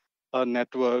a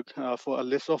network for a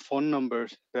list of phone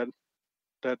numbers that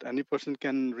any person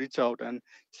can reach out and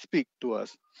speak to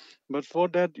us. But for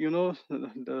that,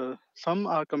 some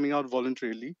are coming out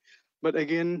voluntarily, but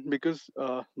again, because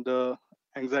the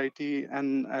anxiety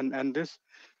and this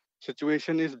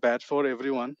situation is bad for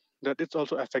everyone, that it's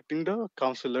also affecting the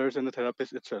counselors and the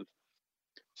therapists itself.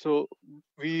 So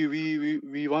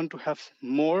we want to have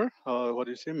more what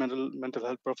do you say, mental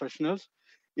health professionals,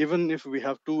 even if we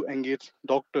have to engage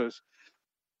doctors.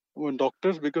 Well,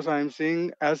 doctors, because I'm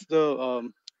saying, as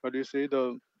the what do you say,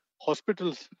 the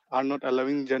hospitals are not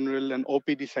allowing general and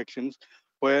OPD sections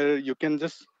where you can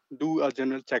just do a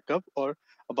general checkup or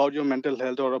about your mental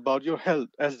health or about your health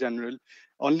as general.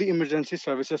 Only emergency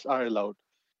services are allowed.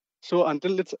 So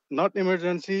until it's not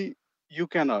emergency, you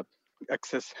cannot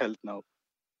access health now,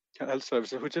 health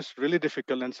services, which is really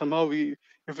difficult. And somehow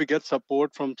if we get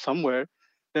support from somewhere,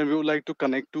 Then we would like to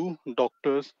connect to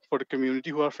doctors for the community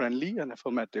who are friendly and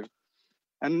affirmative.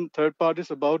 And third part is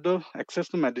about the access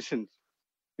to medicine.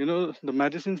 The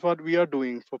medicines what we are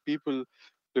doing for people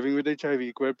living with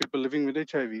HIV, queer people living with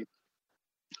HIV.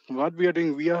 What we are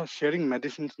doing, we are sharing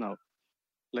medicines now.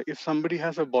 Like if somebody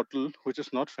has a bottle which is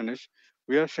not finished,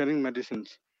 we are sharing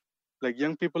medicines. Like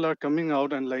young people are coming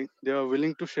out and like they are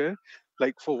willing to share,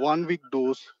 like for 1 week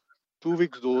dose, 2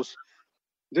 weeks dose.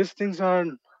 These things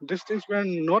were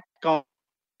not counted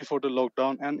before the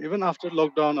lockdown, and even after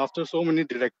lockdown, after so many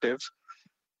directives,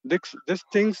 this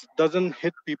things doesn't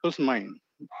hit people's mind.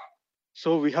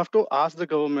 So we have to ask the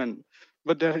government,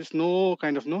 but there is no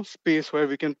kind of no space where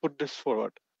we can put this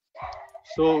forward.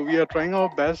 So we are trying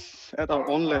our best at our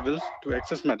own levels to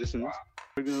access medicines.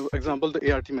 For example,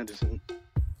 the ART medicine.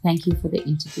 Thank you for the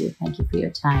interview. Thank you for your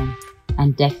time.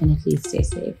 And definitely stay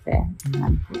safe there in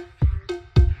Manipur.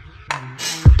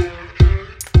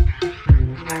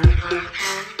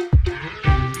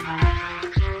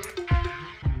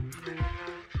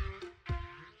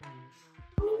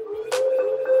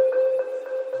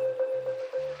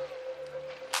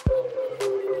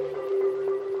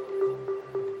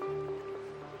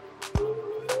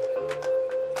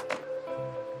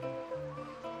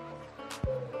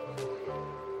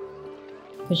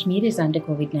 Kashmir is under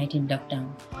COVID-19 lockdown,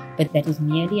 but that is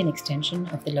merely an extension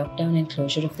of the lockdown and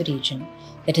closure of the region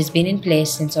that has been in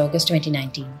place since August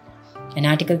 2019, and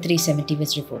Article 370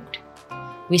 was revoked.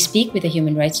 We speak with a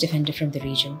human rights defender from the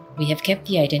region. We have kept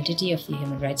the identity of the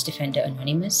human rights defender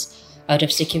anonymous out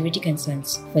of security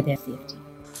concerns for their safety.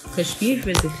 Kashmir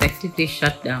was effectively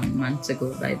shut down months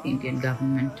ago by the Indian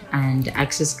government and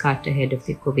access cut ahead of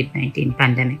the COVID-19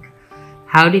 pandemic.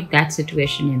 How did that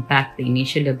situation impact the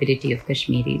initial ability of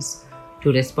Kashmiris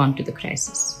to respond to the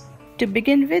crisis? To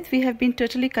begin with, we have been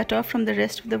totally cut off from the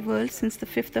rest of the world since the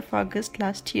 5th of August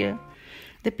last year.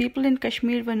 The people in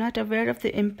Kashmir were not aware of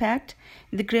the impact,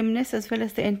 the grimness as well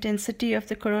as the intensity of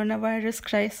the coronavirus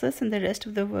crisis in the rest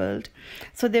of the world.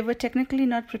 So they were technically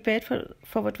not prepared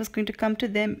for what was going to come to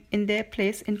them in their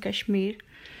place in Kashmir.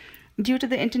 Due to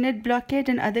the internet blockade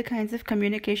and other kinds of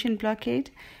communication blockade,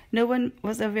 no one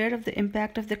was aware of the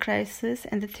impact of the crisis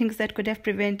and the things that could have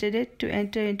prevented it to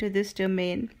enter into this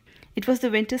domain. It was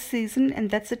the winter season, and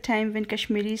that's a time when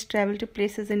Kashmiris travel to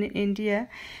places in India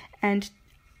and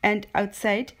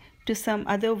outside to some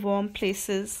other warm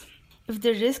places. If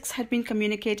the risks had been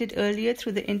communicated earlier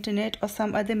through the internet or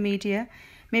some other media,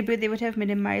 maybe they would have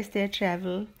minimized their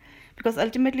travel. Because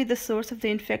ultimately the source of the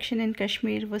infection in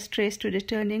Kashmir was traced to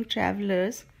returning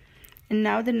travelers, and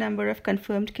now the number of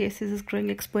confirmed cases is growing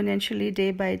exponentially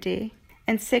day by day.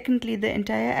 And secondly, the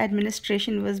entire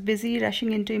administration was busy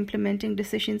rushing into implementing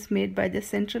decisions made by the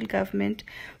central government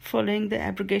following the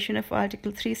abrogation of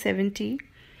Article 370,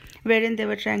 wherein they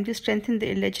were trying to strengthen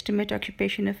the illegitimate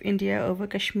occupation of India over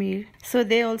Kashmir. So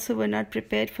they also were not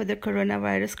prepared for the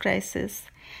coronavirus crisis.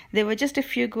 There were just a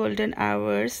few golden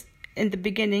hours in the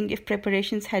beginning if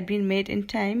preparations had been made in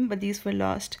time, but these were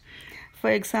lost. For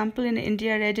example, in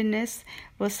India, readiness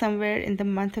was somewhere in the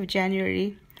month of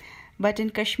January. But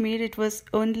in Kashmir, it was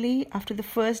only after the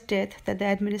first death that the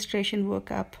administration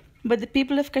woke up. But the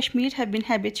people of Kashmir have been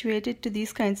habituated to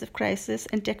these kinds of crises,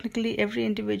 and technically every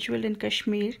individual in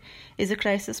Kashmir is a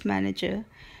crisis manager.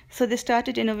 So they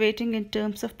started innovating in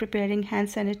terms of preparing hand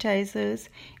sanitizers,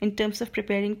 in terms of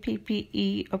preparing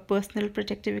PPE or personal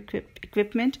protective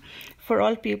equipment for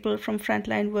all people, from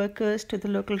frontline workers to the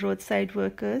local roadside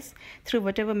workers, through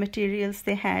whatever materials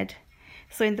they had.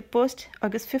 So in the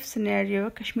post-August 5th scenario,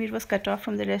 Kashmir was cut off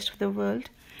from the rest of the world.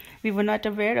 We were not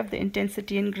aware of the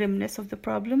intensity and grimness of the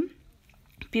problem.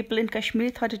 People in Kashmir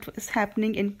thought it was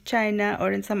happening in China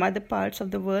or in some other parts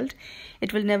of the world.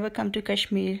 It will never come to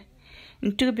Kashmir.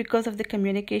 And two, because of the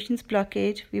communications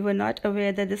blockade, we were not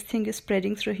aware that this thing is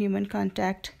spreading through human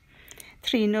contact.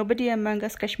 3, nobody among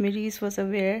us Kashmiris was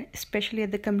aware, especially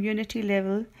at the community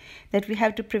level, that we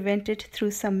have to prevent it through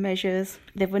some measures.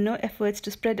 There were no efforts to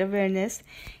spread awareness,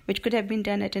 which could have been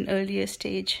done at an earlier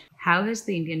stage. How has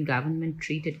the Indian government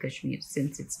treated Kashmir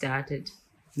since it started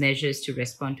measures to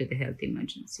respond to the health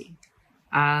emergency?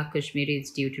 Are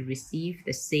Kashmiris due to receive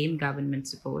the same government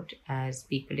support as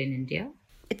people in India?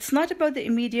 It's not about the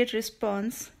immediate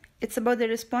response. It's about the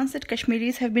response that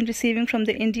Kashmiris have been receiving from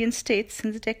the Indian state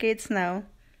since decades now.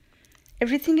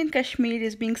 Everything in Kashmir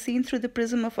is being seen through the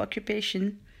prism of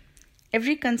occupation.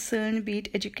 Every concern, be it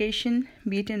education,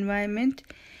 be it environment,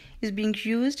 is being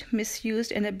used,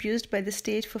 misused, and abused by the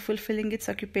state for fulfilling its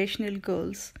occupational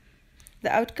goals.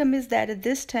 The outcome is that at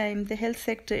this time, the health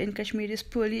sector in Kashmir is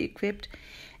poorly equipped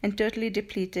and totally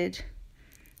depleted.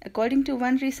 According to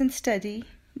one recent study,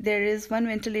 there is one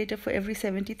ventilator for every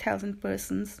 70,000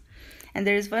 persons, and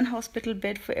there is one hospital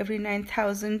bed for every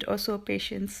 9,000 or so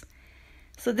patients.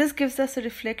 So this gives us a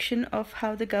reflection of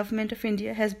how the government of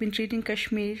India has been treating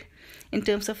Kashmir in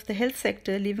terms of the health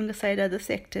sector, leaving aside other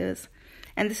sectors.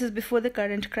 And this is before the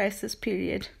current crisis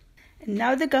period. And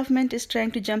now the government is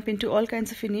trying to jump into all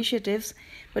kinds of initiatives,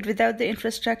 but without the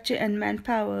infrastructure and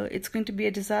manpower, it's going to be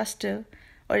a disaster,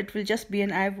 or it will just be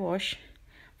an eyewash.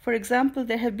 For example,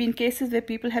 there have been cases where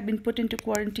people have been put into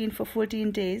quarantine for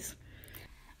 14 days.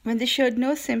 When they showed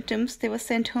no symptoms, they were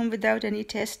sent home without any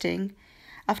testing.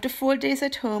 After 4 days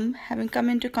at home, having come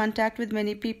into contact with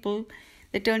many people,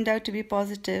 they turned out to be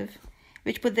positive,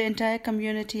 which put the entire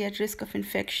community at risk of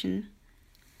infection.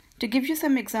 To give you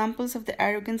some examples of the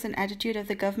arrogance and attitude of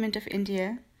the government of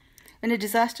India, when a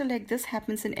disaster like this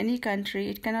happens in any country,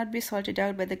 it cannot be sorted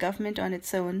out by the government on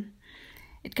its own.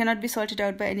 It cannot be sorted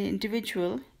out by any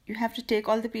individual. You have to take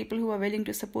all the people who are willing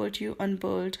to support you on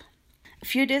board. A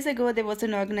few days ago, there was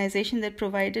an organization that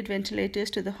provided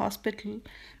ventilators to the hospital,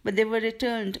 but they were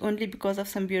returned only because of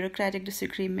some bureaucratic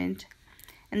disagreement.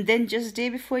 And then just day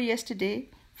before yesterday,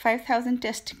 5,000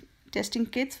 testing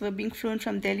kits were being flown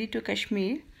from Delhi to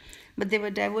Kashmir, but they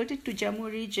were diverted to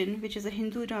Jammu region, which is a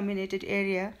Hindu-dominated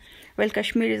area, while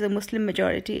Kashmir is a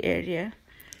Muslim-majority area.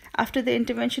 After the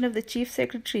intervention of the Chief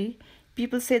Secretary,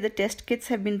 people say the test kits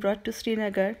have been brought to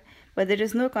Srinagar, but there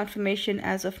is no confirmation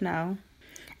as of now.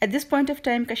 At this point of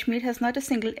time, Kashmir has not a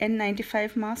single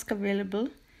N95 mask available.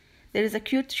 There is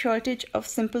acute shortage of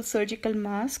simple surgical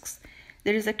masks.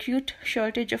 There is acute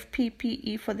shortage of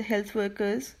PPE for the health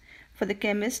workers, for the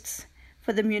chemists,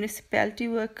 for the municipality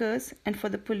workers, and for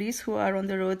the police who are on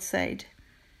the roadside.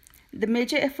 The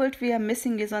major effort we are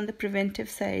missing is on the preventive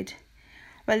side.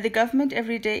 While the government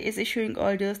every day is issuing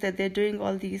orders that they're doing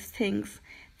all these things,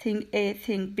 thing A,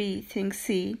 thing B, thing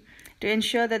C, to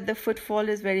ensure that the footfall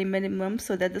is very minimum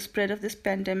so that the spread of this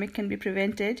pandemic can be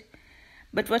prevented.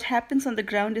 But what happens on the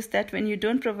ground is that when you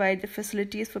don't provide the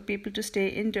facilities for people to stay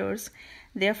indoors,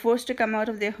 they are forced to come out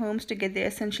of their homes to get their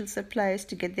essential supplies,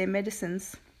 to get their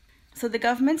medicines. So the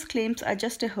government's claims are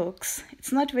just a hoax.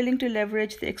 It's not willing to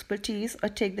leverage the expertise or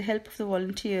take the help of the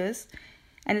volunteers,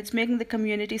 and it's making the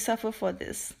community suffer for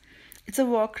this. It's a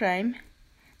war crime.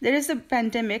 There is a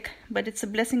pandemic, but it's a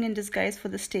blessing in disguise for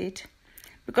the state.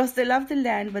 Because they love the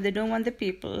land, but they don't want the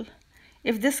people.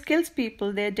 If this kills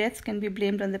people, their deaths can be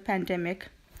blamed on the pandemic.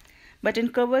 But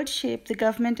in covert shape, the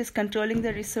government is controlling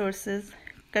the resources,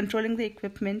 controlling the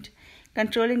equipment,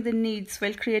 controlling the needs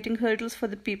while creating hurdles for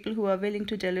the people who are willing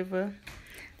to deliver.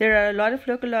 There are a lot of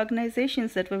local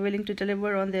organizations that were willing to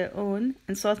deliver on their own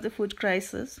and solve the food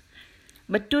crisis.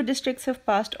 But 2 districts have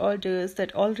passed orders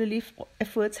that all relief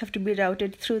efforts have to be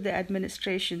routed through the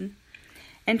administration.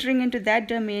 Entering into that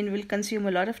domain will consume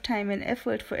a lot of time and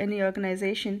effort for any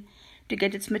organization to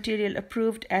get its material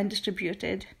approved and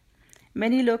distributed.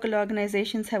 Many local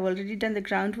organizations have already done the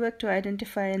groundwork to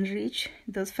identify and reach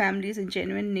those families in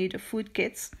genuine need of food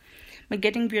kits, but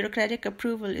getting bureaucratic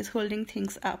approval is holding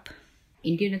things up.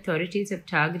 Indian authorities have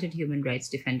targeted human rights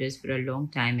defenders for a long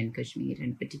time in Kashmir,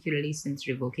 and particularly since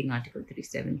revoking Article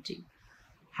 370.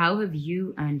 How have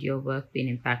you and your work been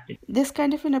impacted? This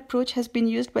kind of an approach has been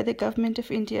used by the government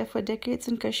of India for decades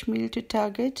in Kashmir to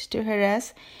target, to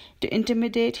harass, to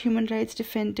intimidate human rights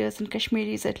defenders and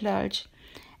Kashmiris at large.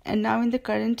 And now in the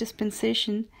current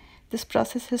dispensation, this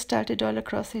process has started all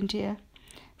across India.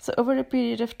 So over a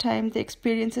period of time, the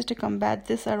experiences to combat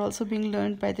this are also being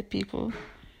learned by the people.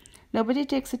 Nobody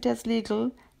takes it as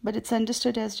legal, but it's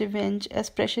understood as revenge, as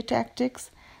pressure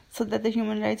tactics, so that the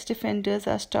human rights defenders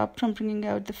are stopped from bringing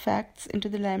out the facts into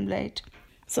the limelight.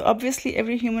 So obviously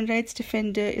every human rights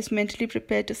defender is mentally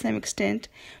prepared to some extent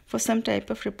for some type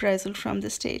of reprisal from the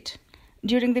state.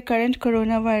 During the current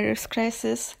coronavirus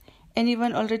crisis,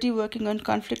 anyone already working on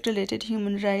conflict-related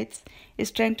human rights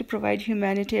is trying to provide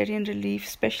humanitarian relief,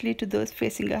 especially to those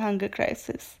facing a hunger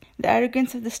crisis. The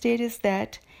arrogance of the state is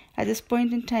that, at this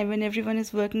point in time when everyone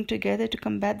is working together to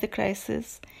combat the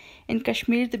crisis, in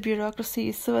Kashmir the bureaucracy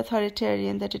is so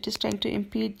authoritarian that it is trying to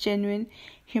impede genuine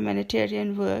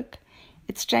humanitarian work.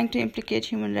 It's trying to implicate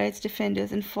human rights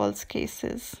defenders in false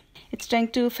cases. It's trying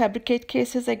to fabricate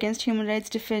cases against human rights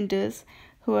defenders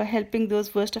who are helping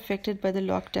those worst affected by the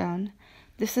lockdown.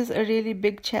 This is a really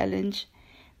big challenge.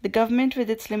 The government, with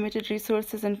its limited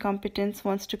resources and competence,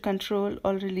 wants to control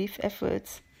all relief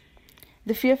efforts.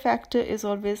 The fear factor is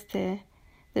always there.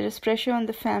 There is pressure on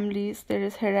the families, there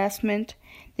is harassment.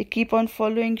 They keep on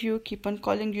following you, keep on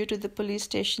calling you to the police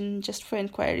station just for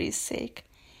inquiry's sake.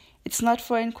 It's not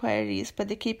for inquiries, but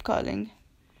they keep calling.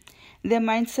 Their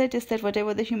mindset is that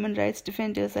whatever the human rights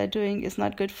defenders are doing is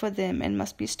not good for them and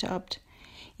must be stopped.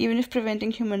 even if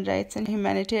preventing human rights and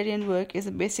humanitarian work is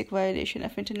a basic violation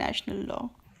of international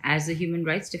law. As a human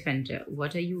rights defender,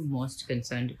 what are you most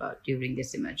concerned about during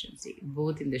this emergency,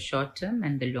 both in the short term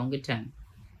and the longer term,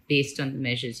 based on the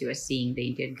measures you are seeing the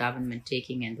Indian government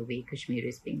taking and the way Kashmir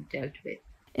is being dealt with?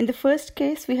 In the first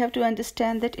case, we have to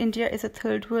understand that India is a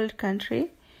third world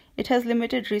country. It has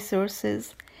limited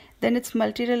resources. Then it's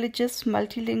multi-religious,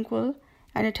 multilingual,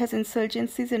 and it has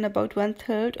insurgencies in about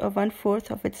 1/3 or 1/4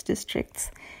 of its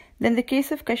districts. Then the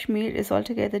case of Kashmir is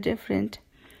altogether different.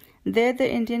 There,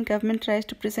 the Indian government tries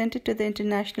to present it to the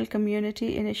international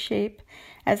community in a shape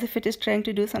as if it is trying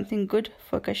to do something good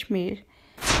for Kashmir.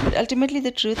 But ultimately,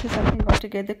 the truth is something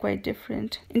altogether quite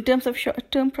different. In terms of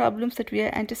short-term problems that we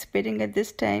are anticipating at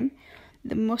this time,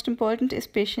 the most important is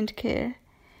patient care.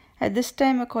 At this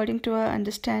time, according to our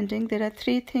understanding, there are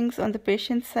 3 things on the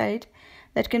patient side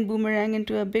that can boomerang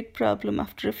into a big problem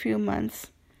after a few months.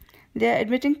 They are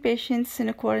admitting patients in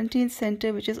a quarantine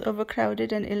center which is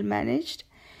overcrowded and ill-managed.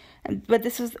 But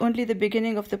this is only the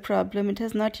beginning of the problem. It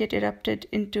has not yet erupted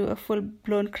into a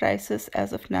full-blown crisis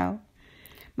as of now.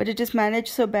 But it is managed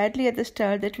so badly at the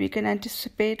start that we can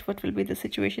anticipate what will be the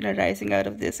situation arising out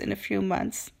of this in a few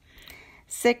months.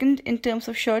 Second, in terms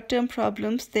of short-term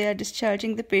problems, they are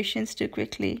discharging the patients too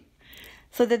quickly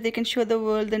so that they can show the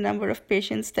world the number of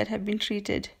patients that have been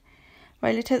treated.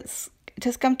 While it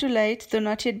has come to light, though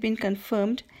not yet been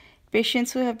confirmed,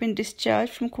 patients who have been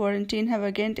discharged from quarantine have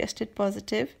again tested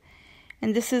positive,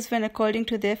 and this is when, according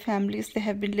to their families, they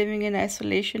have been living in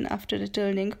isolation after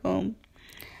returning home.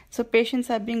 So patients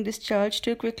are being discharged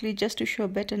too quickly just to show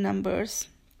better numbers.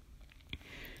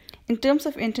 In terms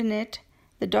of internet,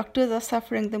 the doctors are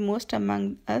suffering the most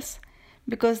among us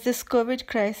because this COVID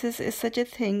crisis is such a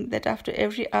thing that after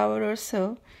every hour or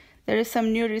so, there is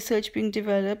some new research being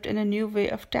developed and a new way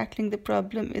of tackling the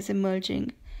problem is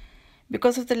emerging.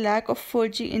 Because of the lack of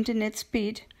 4G internet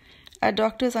speed, our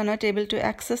doctors are not able to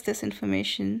access this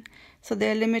information, so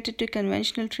they are limited to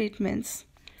conventional treatments.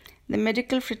 The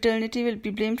medical fraternity will be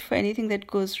blamed for anything that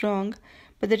goes wrong,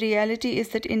 but the reality is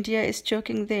that India is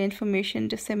choking their information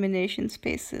dissemination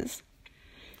spaces.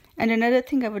 And another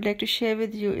thing I would like to share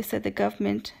with you is that the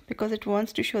government, because it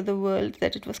wants to show the world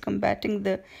that it was combating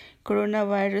the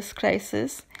coronavirus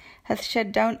crisis, has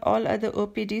shut down all other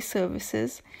OPD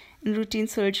services and routine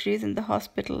surgeries in the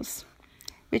hospitals,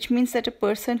 which means that a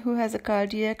person who has a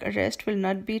cardiac arrest will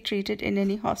not be treated in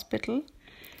any hospital.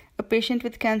 A patient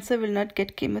with cancer will not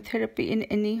get chemotherapy in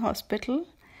any hospital.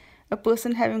 A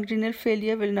person having renal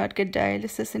failure will not get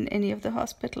dialysis in any of the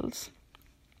hospitals.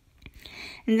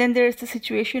 And then there is the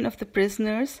situation of the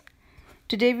prisoners.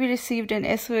 Today we received an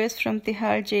SOS from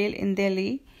Tihar jail in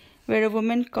Delhi, where a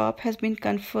woman cop has been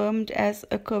confirmed as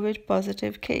a COVID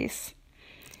positive case.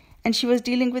 And she was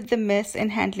dealing with the mess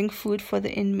and handling food for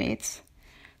the inmates.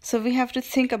 So we have to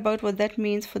think about what that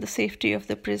means for the safety of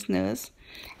the prisoners.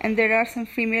 And there are some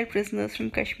female prisoners from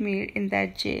Kashmir in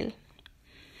that jail.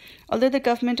 Although the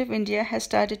government of India has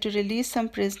started to release some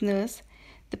prisoners,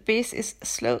 the pace is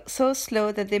so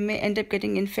slow that they may end up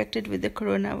getting infected with the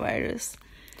coronavirus.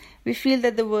 We feel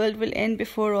that the world will end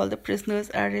before all the prisoners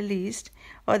are released,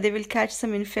 or they will catch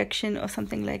some infection or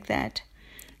something like that.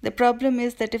 The problem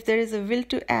is that if there is a will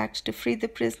to act to free the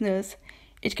prisoners,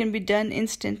 it can be done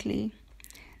instantly.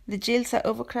 The jails are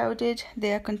overcrowded,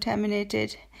 they are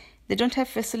contaminated, they don't have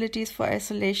facilities for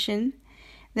isolation.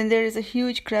 Then there is a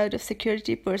huge crowd of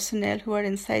security personnel who are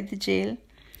inside the jail,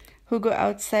 who go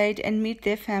outside and meet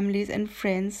their families and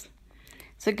friends.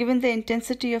 So given the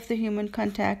intensity of the human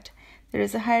contact, there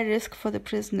is a high risk for the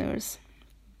prisoners.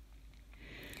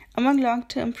 Among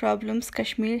long-term problems,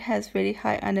 Kashmir has very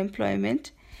high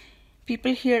unemployment.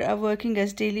 People here are working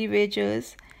as daily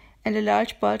wagers, and a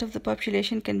large part of the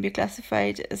population can be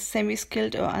classified as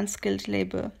semi-skilled or unskilled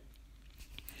labor.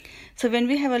 So when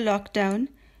we have a lockdown,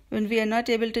 when we are not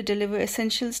able to deliver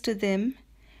essentials to them,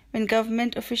 when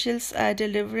government officials are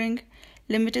delivering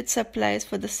limited supplies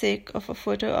for the sake of a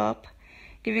photo op,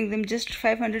 giving them just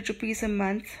 500 rupees a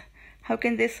month, how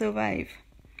can they survive?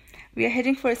 We are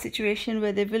heading for a situation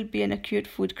where there will be an acute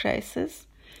food crisis.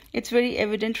 It's very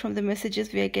evident from the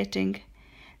messages we are getting.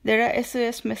 There are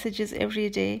SOS messages every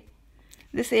day.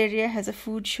 This area has a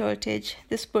food shortage.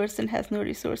 This person has no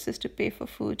resources to pay for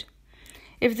food.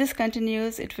 If this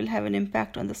continues, it will have an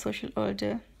impact on the social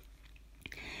order.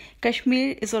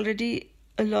 Kashmir is already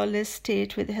a lawless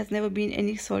state where there has never been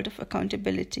any sort of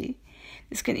accountability.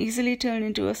 This can easily turn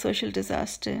into a social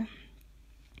disaster.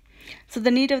 So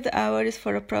the need of the hour is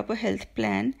for a proper health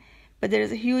plan, but there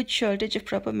is a huge shortage of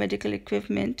proper medical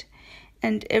equipment,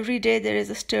 and every day there is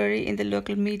a story in the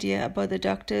local media about the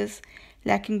doctors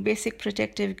lacking basic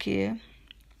protective gear.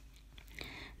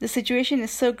 The situation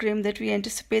is so grim that we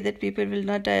anticipate that people will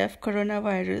not die of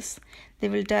coronavirus, they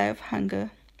will die of hunger.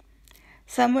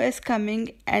 Summer is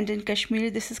coming, and in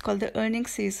Kashmir this is called the earning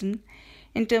season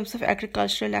in terms of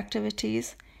agricultural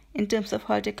activities, in terms of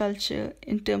horticulture,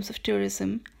 in terms of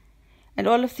tourism, and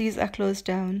all of these are closed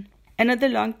down. Another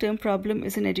long-term problem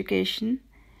is in education.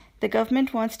 The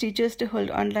government wants teachers to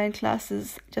hold online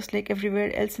classes just like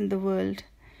everywhere else in the world.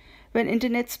 When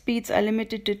internet speeds are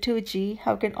limited to 2G,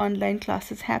 how can online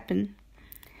classes happen?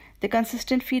 The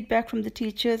consistent feedback from the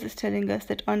teachers is telling us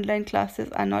that online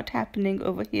classes are not happening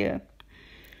over here.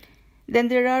 Then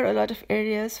there are a lot of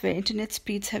areas where internet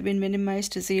speeds have been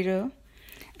minimized to zero,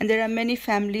 and there are many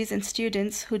families and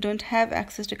students who don't have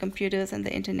access to computers and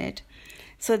the internet.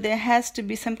 So there has to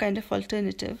be some kind of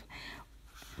alternative.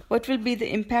 What will be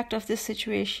the impact of this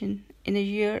situation in a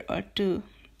year or two?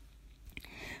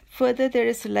 Further, there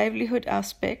is the livelihood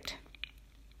aspect.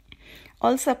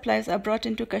 All supplies are brought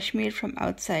into Kashmir from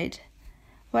outside.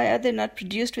 Why are they not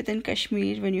produced within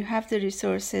Kashmir when you have the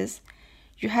resources,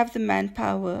 you have the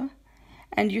manpower,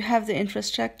 and you have the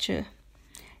infrastructure?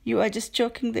 You are just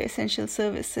choking the essential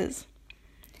services.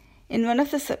 In one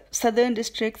of the southern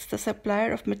districts, the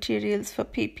supplier of materials for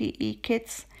PPE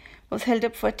kits was held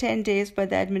up for 10 days by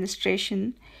the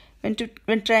administration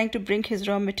when trying to bring his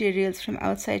raw materials from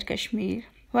outside Kashmir.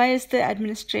 Why is the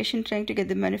administration trying to get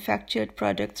the manufactured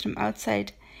products from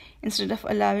outside instead of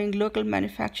allowing local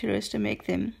manufacturers to make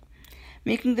them?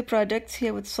 Making the products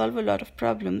here would solve a lot of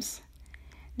problems.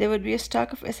 There would be a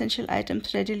stock of essential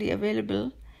items readily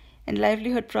available, and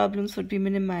livelihood problems would be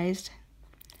minimized.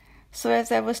 So as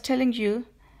I was telling you,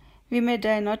 we may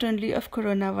die not only of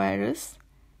coronavirus,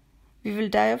 we will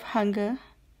die of hunger,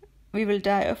 we will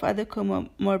die of other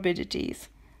comorbidities.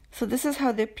 So this is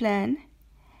how they plan,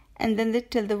 and then they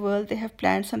tell the world they have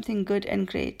planned something good and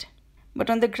great.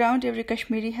 But on the ground, every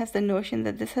Kashmiri has the notion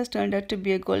that this has turned out to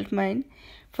be a gold mine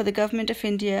for the government of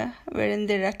India, wherein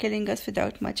they are killing us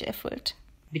without much effort.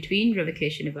 Between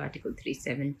revocation of Article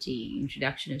 370,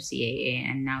 introduction of CAA,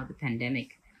 and now the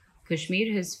pandemic,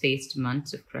 Kashmir has faced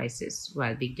months of crisis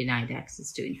while being denied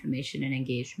access to information and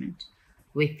engagement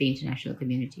with the international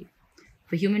community.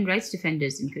 For human rights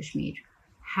defenders in Kashmir,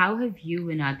 how have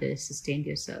you and others sustained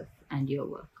yourself and your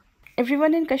work?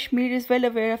 Everyone in Kashmir is well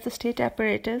aware of the state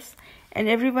apparatus, and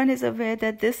everyone is aware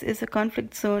that this is a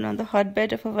conflict zone on the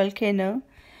hotbed of a volcano,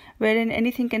 wherein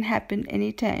anything can happen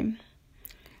anytime.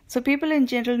 So people in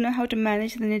general know how to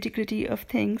manage the nitty-gritty of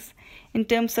things in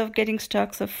terms of getting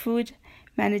stocks of food,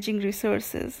 managing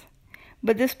resources.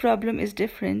 But this problem is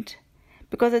different,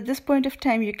 because at this point of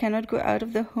time you cannot go out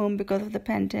of the home because of the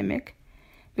pandemic,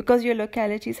 because your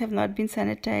localities have not been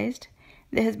sanitized,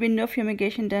 there has been no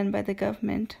fumigation done by the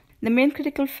government. The main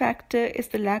critical factor is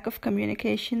the lack of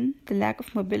communication, the lack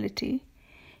of mobility.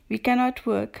 We cannot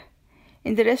work.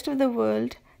 In the rest of the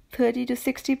world, 30 to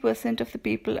 60% of the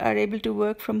people are able to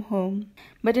work from home.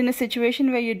 But in a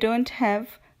situation where you don't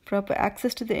have proper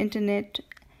access to the internet,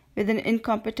 with an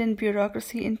incompetent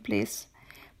bureaucracy in place,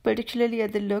 particularly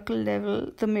at the local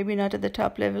level, though maybe not at the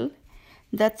top level,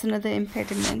 that's another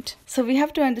impediment. So we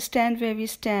have to understand where we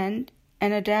stand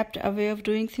and adapt our way of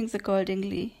doing things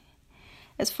accordingly.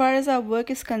 As far as our work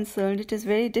is concerned, it is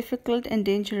very difficult and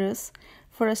dangerous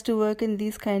for us to work in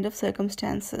these kind of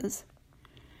circumstances.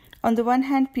 On the one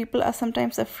hand, people are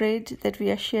sometimes afraid that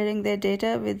we are sharing their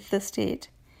data with the state.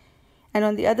 And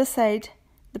on the other side,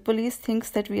 the police thinks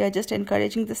that we are just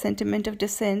encouraging the sentiment of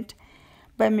dissent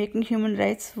by making human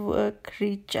rights work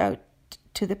reach out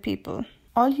to the people.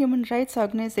 All human rights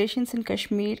organizations in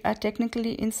Kashmir are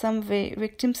technically in some way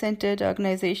victim-centered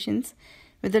organizations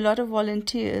with a lot of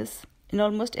volunteers in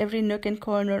almost every nook and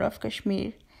corner of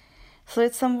Kashmir. So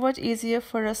it's somewhat easier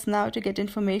for us now to get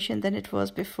information than it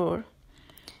was before.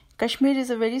 Kashmir is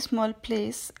a very small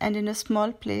place, and in a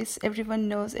small place everyone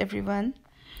knows everyone,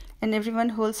 and everyone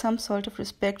holds some sort of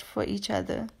respect for each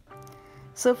other.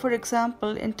 So for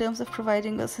example, in terms of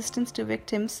providing assistance to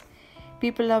victims,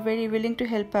 people are very willing to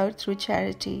help out through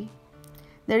charity.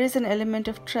 There is an element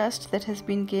of trust that has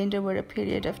been gained over a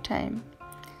period of time.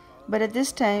 But at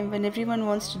this time, when everyone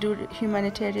wants to do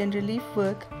humanitarian relief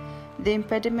work, the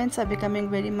impediments are becoming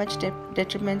very much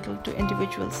detrimental to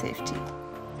individual safety.